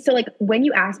know what I mean? So like when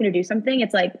you ask me to do something,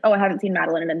 it's like, oh, I haven't seen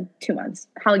Madeline in 2 months.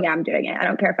 Hell yeah, I'm doing it. I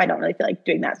don't care if I don't really feel like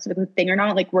doing that specific thing or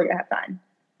not. Like we're gonna have fun.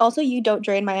 Also, you don't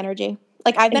drain my energy.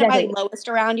 Like I've been Exactly. at my lowest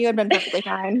around you and been perfectly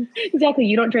fine. Exactly.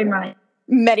 You don't drain mine.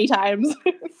 Many times.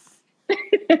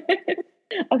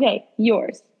 Okay,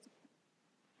 yours.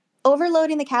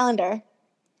 Overloading the calendar.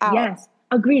 Out. Yes.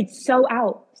 Agreed. So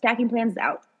out. Stacking plans is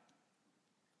out.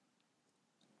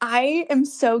 I am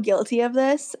so guilty of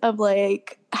this, of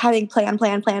like having plan,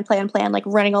 like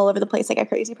running all over the place like a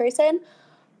crazy person.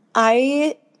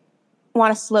 I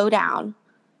want to slow down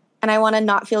and I want to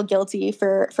not feel guilty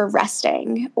for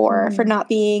resting or for not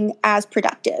being as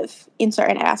productive in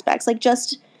certain aspects. Like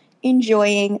just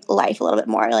enjoying life a little bit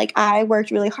more. Like I worked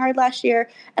really hard last year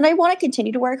and I want to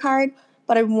continue to work hard,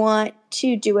 but I want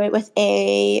to do it with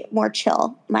a more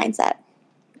chill mindset.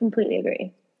 Completely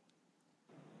agree.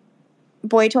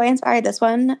 Boy toy inspired this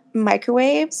one.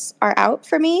 Microwaves are out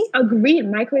for me. Agreed.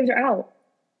 Microwaves are out.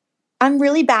 I'm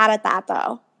really bad at that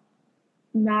though.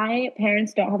 My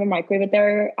parents don't have a microwave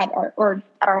at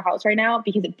our house right now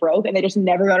because it broke and they just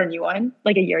never got a new one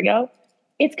like a year ago.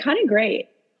 It's kind of great.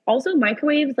 Also,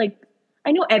 microwaves, like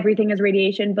I know everything is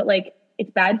radiation, but like it's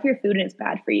bad for your food and it's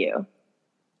bad for you.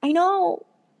 I know,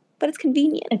 but it's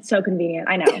convenient. It's so convenient.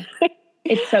 I know.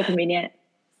 It's so convenient.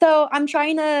 So I'm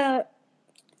trying to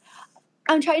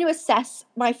assess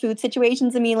my food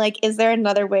situations. I mean, like, is there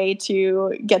another way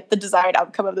to get the desired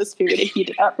outcome of this food and heat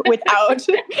it up without, like,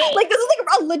 this is like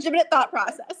a legitimate thought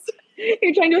process.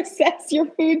 You're trying to assess your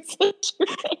food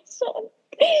situation.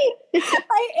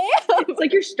 I am. It's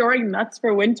like you're storing nuts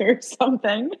for winter or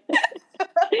something.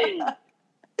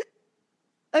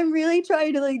 I'm really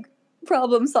trying to, like,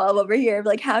 problem solve over here.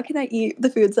 Like, how can I eat the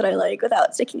foods that I like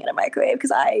without sticking in a microwave?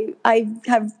 Because I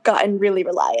have gotten really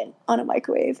reliant on a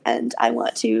microwave, and I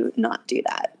want to not do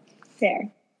that.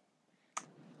 Fair.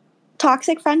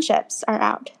 Toxic friendships are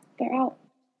out. They're out.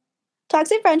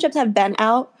 Toxic friendships have been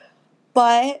out,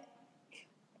 but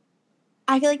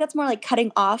I feel like that's more like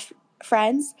cutting off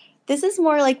friends. This is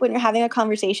more like when you're having a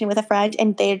conversation with a friend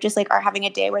and they just like are having a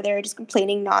day where they're just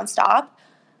complaining nonstop.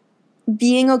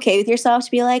 being okay with yourself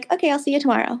to be like, okay, I'll see you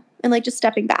tomorrow. And like just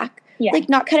stepping back. Yeah. Like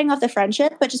not cutting off the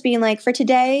friendship, but just being like, for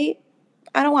today,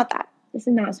 I don't want that. This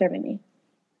is not serving me.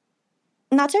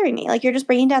 Not serving me. Like you're just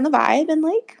bringing down the vibe and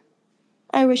like,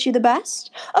 I wish you the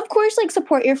best. Of course, like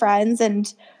support your friends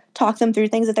and talk them through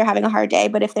things if they're having a hard day.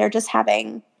 But if they're just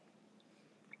having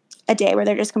a day where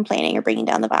they're just complaining or bringing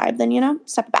down the vibe, then, you know,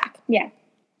 step back. Yeah.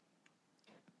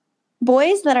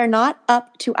 Boys that are not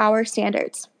up to our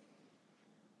standards.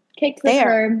 Kick the There.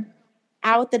 curb.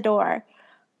 Out the door.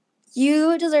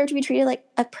 You deserve to be treated like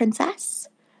a princess.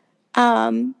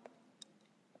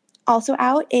 Also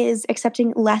out is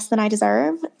accepting less than I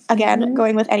deserve. Again,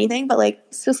 going with anything, but like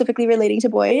specifically relating to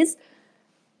boys.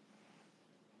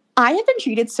 I have been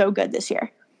treated so good this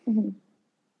year. Mm-hmm.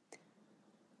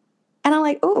 And I'm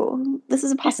like, oh, this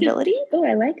is a possibility. Oh,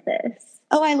 I like this.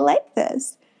 Oh, I like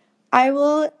this. I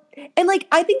will, and like,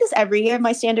 I think this every year,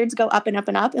 my standards go up and up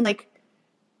and up. And like,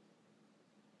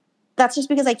 that's just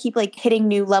because I keep like hitting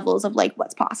new levels of like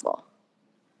what's possible.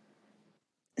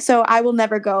 So I will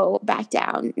never go back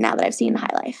down now that I've seen the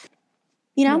high life.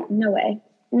 You know? Yeah, no way.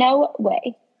 No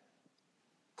way.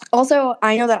 Also,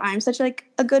 I know that I'm such like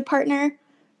a good partner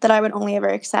that I would only ever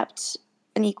accept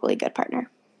an equally good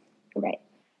partner. Right.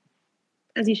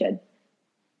 As you should.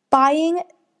 Buying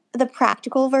the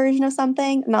practical version of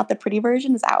something, not the pretty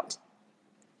version, is out.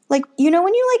 Like, you know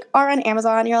when you like are on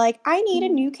Amazon, you're like, I need a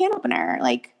new can opener.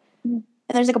 Like, and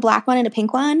there's like a black one and a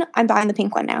pink one. I'm buying the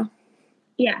pink one now.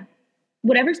 Yeah.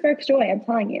 Whatever sparks joy, I'm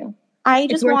telling you. I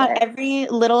just want it. every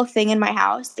little thing in my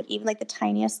house, like even like the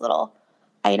tiniest little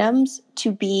items,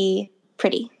 to be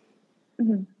pretty.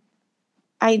 Mm-hmm.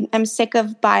 I'm sick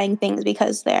of buying things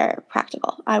because they're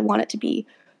practical. I want it to be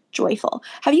joyful.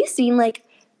 Have you seen like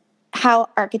how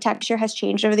architecture has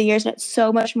changed over the years? And it's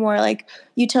so much more like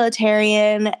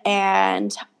utilitarian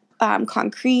and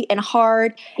concrete and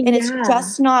hard. And it's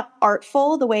just not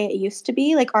artful the way it used to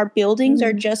be. Like our buildings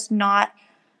are just not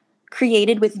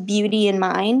created with beauty in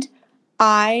mind.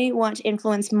 I want to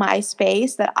influence my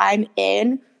space that I'm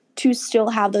in to still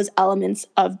have those elements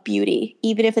of beauty,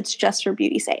 even if it's just for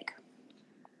beauty's sake.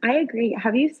 I agree.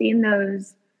 Have you seen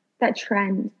that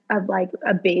trend of like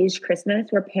a beige Christmas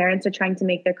where parents are trying to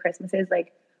make their Christmases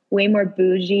like way more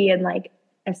bougie and like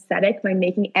aesthetic by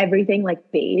making everything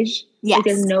like beige? Yes. Like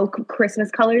there's no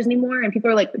Christmas colors anymore. And people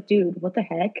are like, dude, what the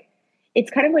heck? It's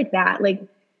kind of like that. Like,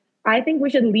 I think we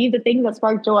should leave the things that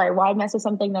spark joy. Why mess with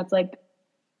something that's like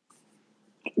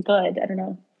good? I don't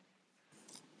know.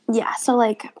 Yeah. So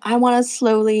like, I want to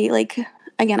slowly like,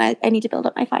 again, I need to build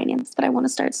up my finance, but I want to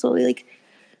start slowly like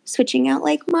switching out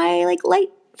like my like light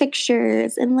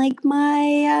fixtures and like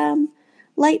my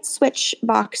light switch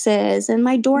boxes and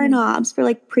my doorknobs for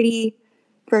like pretty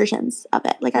versions of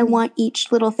it. Like I want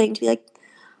each little thing to be like,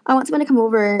 I want someone to come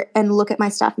over and look at my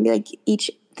stuff and be like,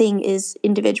 each thing is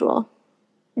individual.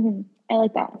 Mm-hmm. I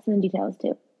like that. It's in the details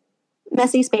too.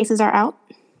 Messy spaces are out.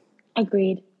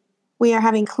 Agreed. We are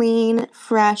having clean,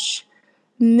 fresh,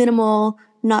 minimal,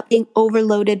 not being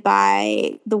overloaded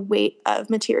by the weight of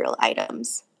material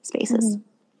items spaces. Mm-hmm.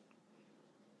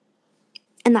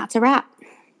 And that's a wrap.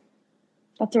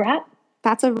 That's a wrap.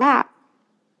 That's a wrap.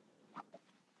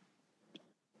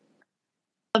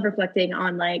 I love reflecting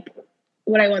on like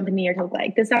what I want the new year to look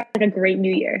like. This sounds like a great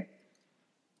new year.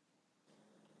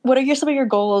 What are some of your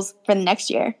goals for the next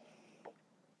year?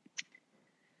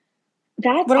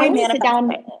 What are we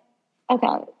manifesting? Okay.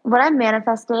 What I'm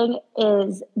manifesting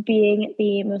is being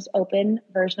the most open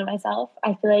version of myself.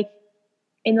 I feel like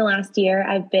in the last year,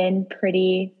 I've been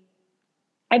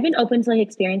open to like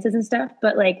experiences and stuff,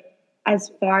 but like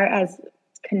as far as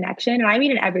connection, and I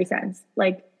mean in every sense,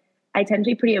 like I tend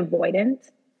to be pretty avoidant.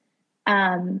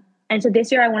 And so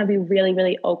this year I want to be really,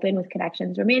 really open with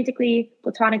connections, romantically,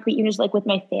 platonically, even just like with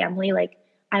my family. Like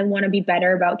I want to be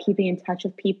better about keeping in touch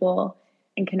with people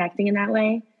and connecting in that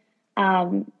way.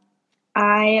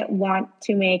 I want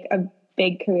to make a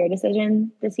big career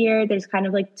decision this year. There's kind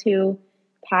of like two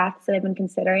paths that I've been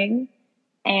considering,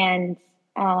 and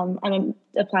I'm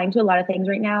applying to a lot of things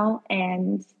right now.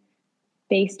 And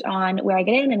based on where I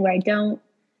get in and where I don't,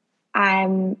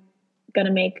 I'm going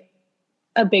to make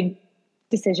a big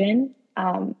decision.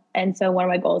 And so one of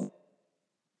my goals is to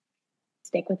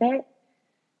stick with it.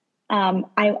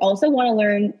 I also want to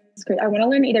learn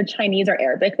either Chinese or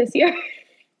Arabic this year.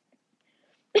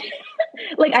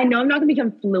 Like, I know I'm not going to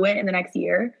become fluent in the next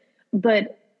year,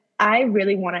 but I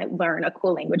really want to learn a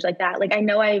cool language like that. Like, I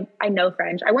know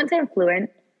French. I wouldn't say I'm fluent,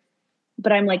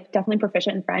 but I'm like definitely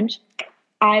proficient in French.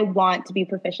 I want to be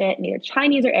proficient in either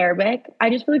Chinese or Arabic. I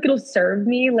just feel like it'll serve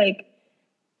me. Like,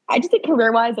 I just think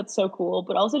career-wise, that's so cool,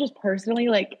 but also just personally,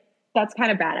 like, that's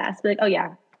kind of badass. Be like, oh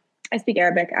yeah, I speak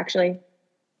Arabic actually.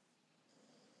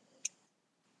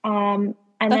 And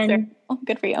That's then very cool.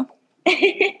 Good for you.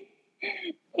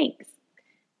 thanks.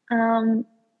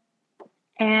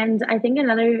 And I think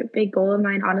another big goal of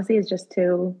mine, honestly, is just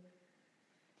to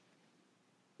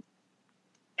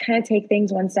kind of take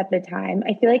things one step at a time.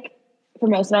 I feel like for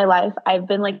most of my life, I've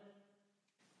been like, I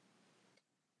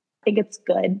think it's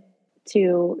good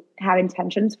to have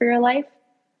intentions for your life.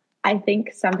 I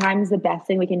think sometimes the best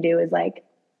thing we can do is like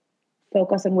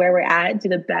focus on where we're at, do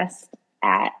the best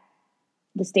at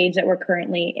the stage that we're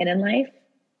currently in life,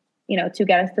 you know, to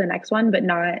get us to the next one, but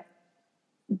not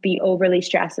be overly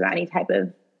stressed about any type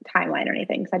of timeline or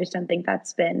anything. Because I just don't think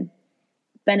that's been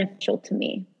beneficial to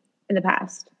me in the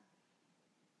past.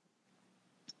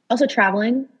 Also,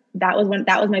 traveling, that was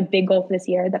my big goal for this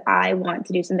year, that I want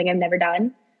to do something I've never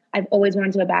done. I've always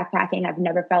wanted to go backpacking. I've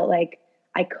never felt like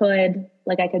I could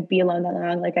be alone that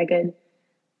long, like I could,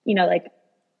 you know, like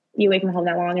be away from home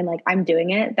that long, and like I'm doing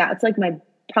it. That's like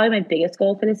probably my biggest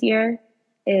goal for this year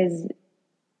is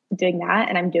doing that,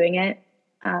 and I'm doing it.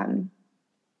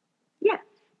 Yeah,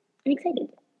 I'm excited.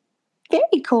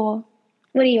 Very cool.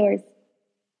 What are yours?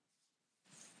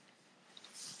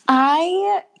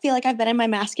 I feel like I've been in my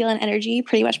masculine energy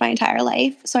pretty much my entire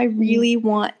life. So I really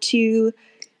want to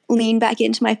lean back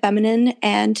into my feminine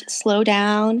and slow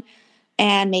down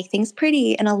and make things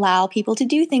pretty and allow people to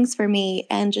do things for me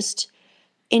and just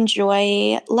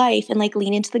enjoy life and like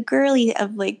lean into the girly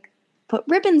of like put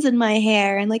ribbons in my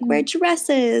hair and like wear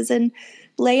dresses and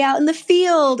lay out in the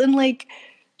field and like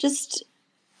just,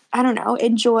 I don't know,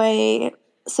 enjoy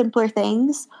simpler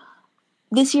things.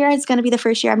 This year is going to be the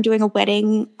first year I'm doing a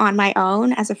wedding on my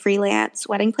own as a freelance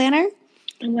wedding planner.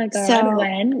 Oh my God. So,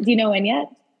 when? Do you know when yet?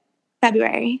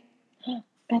 February.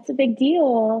 That's a big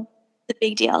deal. It's a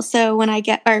big deal. So when I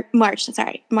get, or March,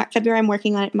 February, I'm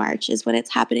working on it. March is when it's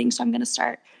happening. So I'm going to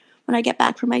start when I get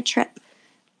back from my trip,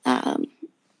 planning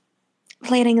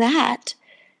that.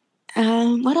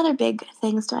 What other big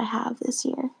things do I have this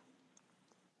year?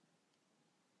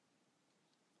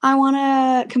 I want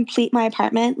to complete my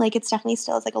apartment. Like it's definitely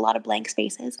still has like a lot of blank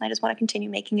spaces, and I just want to continue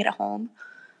making it a home.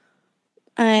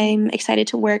 I'm excited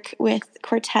to work with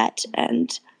Quartet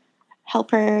and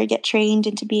help her get trained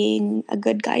into being a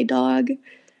good guide dog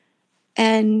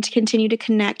and continue to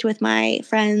connect with my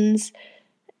friends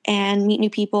and meet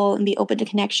new people and be open to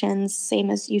connections,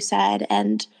 same as you said,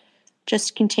 and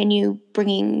just continue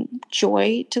bringing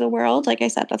joy to the world. Like I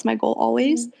said, that's my goal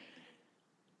always. Mm-hmm.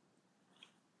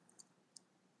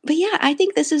 But yeah, I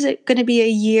think this is going to be a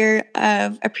year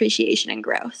of appreciation and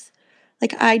growth.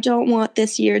 Like, I don't want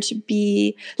this year to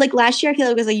be like last year. I feel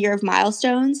like it was a year of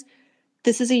milestones.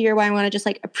 This is a year where I want to just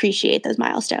like appreciate those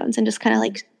milestones and just kind of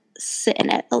like sit in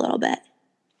it a little bit.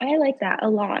 I like that a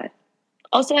lot.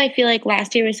 Also, I feel like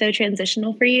last year was so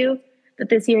transitional for you, but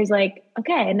this year is like,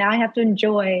 okay, now I have to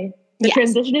enjoy the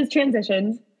transition is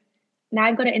transitioned. Now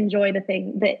I've got to enjoy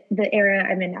the era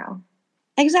I'm in now.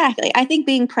 Exactly. I think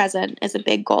being present is a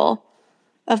big goal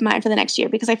of mine for the next year,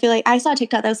 because I feel like I saw a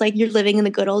TikTok that was like, you're living in the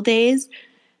good old days.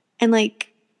 And like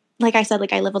I said,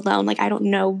 like I live alone. Like I don't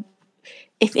know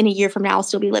if in a year from now I'll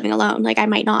still be living alone. Like I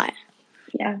might not.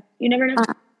 Yeah. You never know.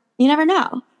 You never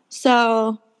know.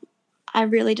 So I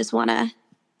really just want to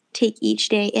take each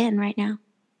day in right now.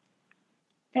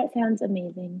 That sounds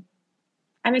amazing.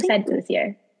 I'm excited for this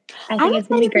year. I think it's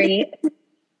going to be great.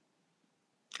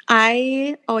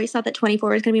 I always thought that 24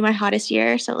 was going to be my hottest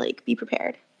year. So like be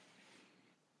prepared.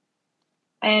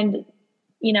 And,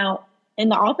 you know, in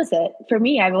the opposite, for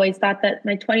me, I've always thought that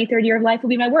my 23rd year of life will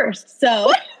be my worst.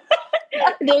 So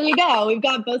there you go. We've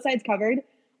got both sides covered.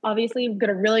 Obviously, I'm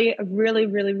going to really, really,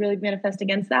 really, really manifest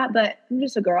against that. But I'm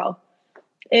just a girl.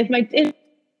 If it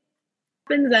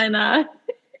happens, then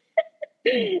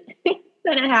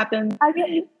then it happens.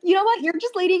 You know what? You're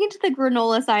just leading into the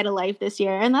granola side of life this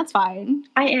year, and that's fine.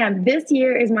 I am. This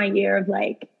year is my year of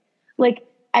like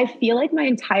I feel like my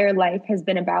entire life has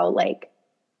been about like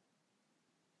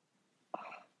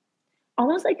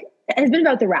almost like it's been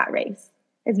about the rat race.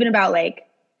 It's been about like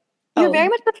you're very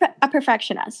much a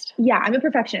perfectionist. Yeah, I'm a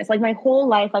perfectionist. Like my whole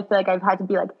life, I feel like I've had to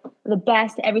be like the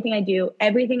best at everything I do.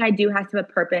 Everything I do has to have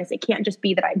a purpose. It can't just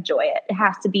be that I enjoy it. It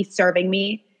has to be serving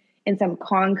me in some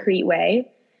concrete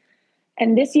way.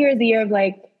 And this year is the year of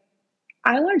like,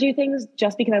 I want to do things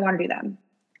just because I want to do them.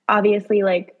 Obviously,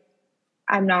 like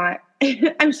I'm not,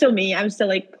 I'm still me. I'm still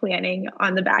like planning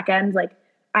on the back end. Like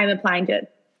I'm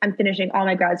finishing all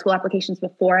my grad school applications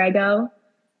before I go.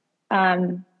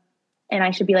 And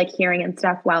I should be like hearing and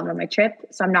stuff while I'm on my trip.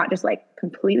 So I'm not just like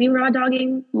completely raw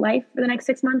dogging life for the next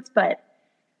 6 months, but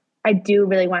I do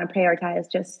really want to prioritize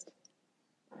just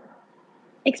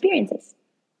experiences.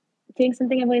 doing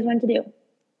something I've always wanted to do.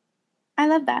 I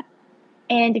love that.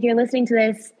 And if you're listening to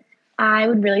this, I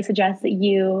would really suggest that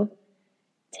you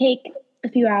take a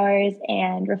few hours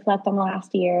and reflect on the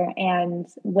last year and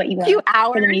what you want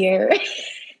for the new year.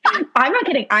 I'm not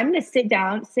kidding. I'm going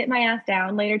to sit my ass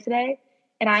down later today,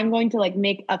 and I'm going to like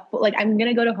I'm going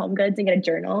to go to Home Goods and get a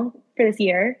journal for this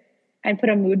year and put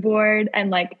a mood board. And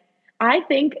like, I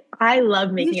think I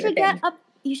love making it a thing.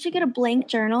 You should get a blank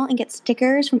journal and get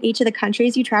stickers from each of the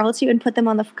countries you travel to and put them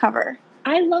on the cover.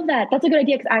 I love that. That's a good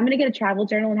idea because I'm going to get a travel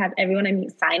journal and have everyone I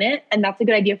meet sign it. And that's a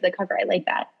good idea for the cover. I like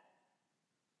that.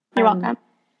 You're welcome.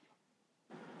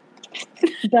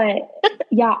 But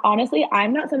yeah, honestly,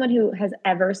 I'm not someone who has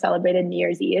ever celebrated New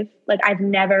Year's Eve. Like, I've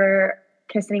never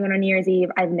kissed anyone on New Year's Eve.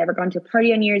 I've never gone to a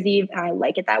party on New Year's Eve, and I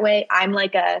like it that way. I'm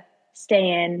like a stay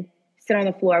in, sit on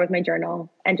the floor with my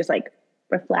journal and just like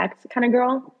reflect kind of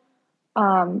girl.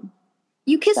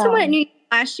 You kissed someone at New Year's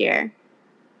last year.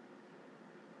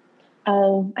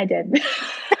 Oh, I did.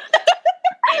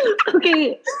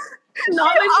 Okay.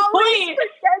 Not my point.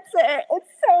 Forgets it. It's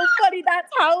so funny. That's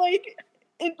how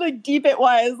deep it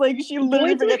was. Like, she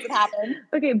literally forgets it happened.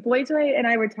 Okay, Boytoy and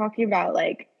I were talking about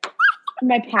like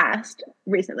my past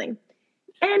recently.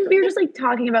 And we were just like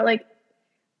talking about like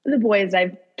the boys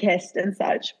I've kissed and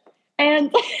such.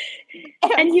 And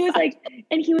he was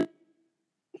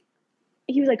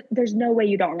like, there's no way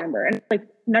you don't remember. And I'm like,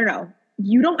 no.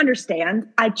 You don't understand.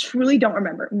 I truly don't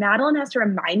remember. Madeline has to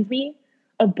remind me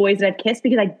of boys that I've kissed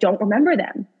because I don't remember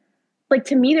them. Like,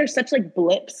 to me, there's such like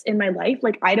blips in my life.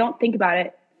 Like, I don't think about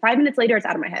it. 5 minutes later, it's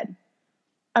out of my head.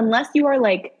 Unless you are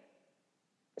like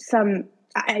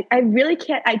I really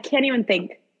can't, I can't even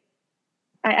think.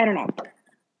 I don't know.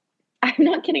 I'm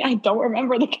not kidding. I don't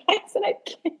remember the guys that I've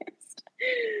kissed.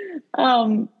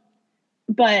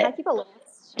 But I keep a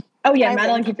list. Oh yeah,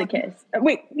 Madeline keeps a kiss.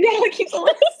 Wait, Madeline keeps a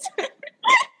list.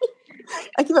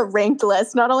 I keep a ranked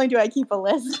list. Not only do I keep a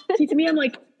list. See, to me, I'm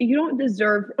like, you don't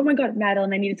deserve. Oh my God,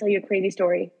 Madeline, I need to tell you a crazy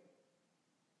story.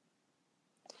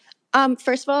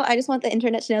 First of all, I just want the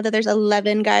internet to know that there's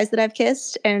 11 guys that I've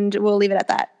kissed, and we'll leave it at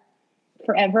that.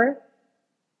 Forever?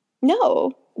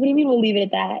 No. What do you mean we'll leave it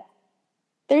at that?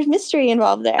 There's mystery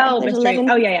involved there. Oh, there's mystery. 11...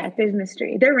 Oh, yeah. There's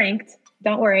mystery. They're ranked.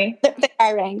 Don't worry. They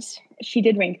are ranked. She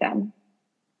did rank them.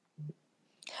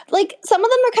 Like, some of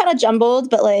them are kind of jumbled,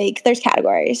 but like, there's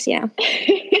categories, you know.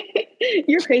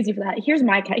 You're crazy for that. Here's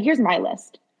my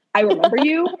list. I remember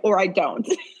you, or I don't.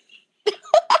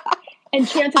 And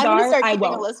chances I'm gonna are start I keeping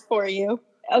won't. a list for you.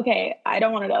 Okay, I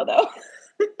don't want to know though.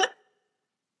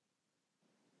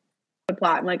 The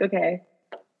plot. I'm like, okay.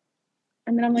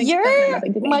 And then I'm like, you're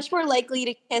much more likely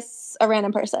to kiss a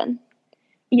random person.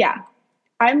 Yeah.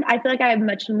 I feel like I'm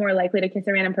much more likely to kiss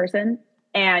a random person,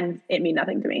 and it mean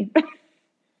nothing to me.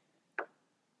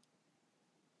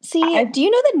 See, do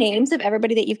you know the names of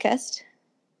everybody that you've kissed?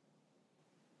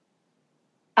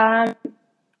 No.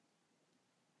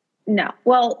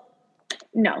 Well,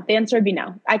 no. The answer would be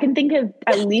no. I can think of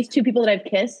at least 2 people that I've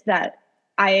kissed that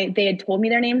they had told me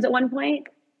their names at one point,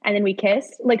 and then we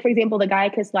kissed. Like, for example, the guy I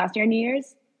kissed last year on New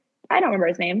Year's, I don't remember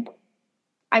his name.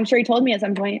 I'm sure he told me at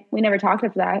some point. We never talked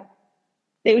after that.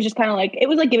 It was just kind of like, it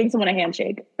was like giving someone a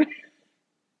handshake.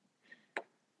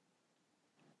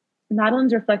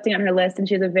 Madeline's reflecting on her list, and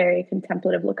she has a very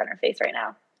contemplative look on her face right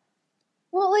now.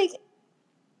 Well, like,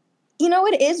 you know,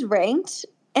 it is ranked.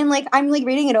 And, like, I'm, like,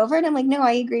 reading it over, and I'm like, no,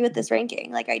 I agree with this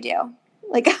ranking. Like, I do.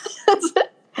 Like,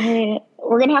 we're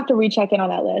going to have to recheck in on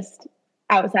that list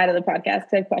outside of the podcast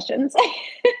because I have questions.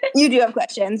 You do have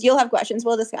questions. You'll have questions.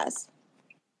 We'll discuss.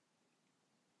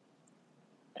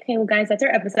 Okay, well, guys, that's our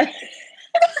episode.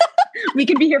 We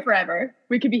could be here forever.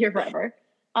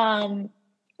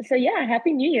 So, yeah,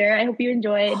 Happy New Year. I hope you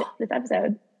enjoyed this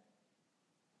episode.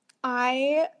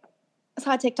 I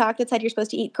saw a TikTok that said you're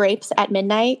supposed to eat grapes at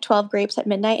midnight, 12 grapes at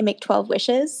midnight, and make 12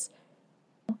 wishes.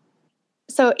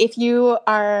 So if you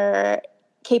are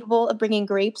capable of bringing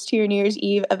grapes to your New Year's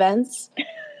Eve events,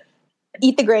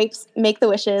 eat the grapes, make the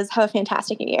wishes, have a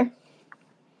fantastic New Year.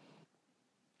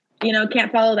 You know,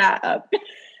 can't follow that up.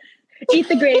 Eat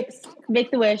the grapes, make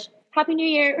the wish. Happy New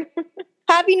Year.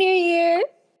 Happy New Year.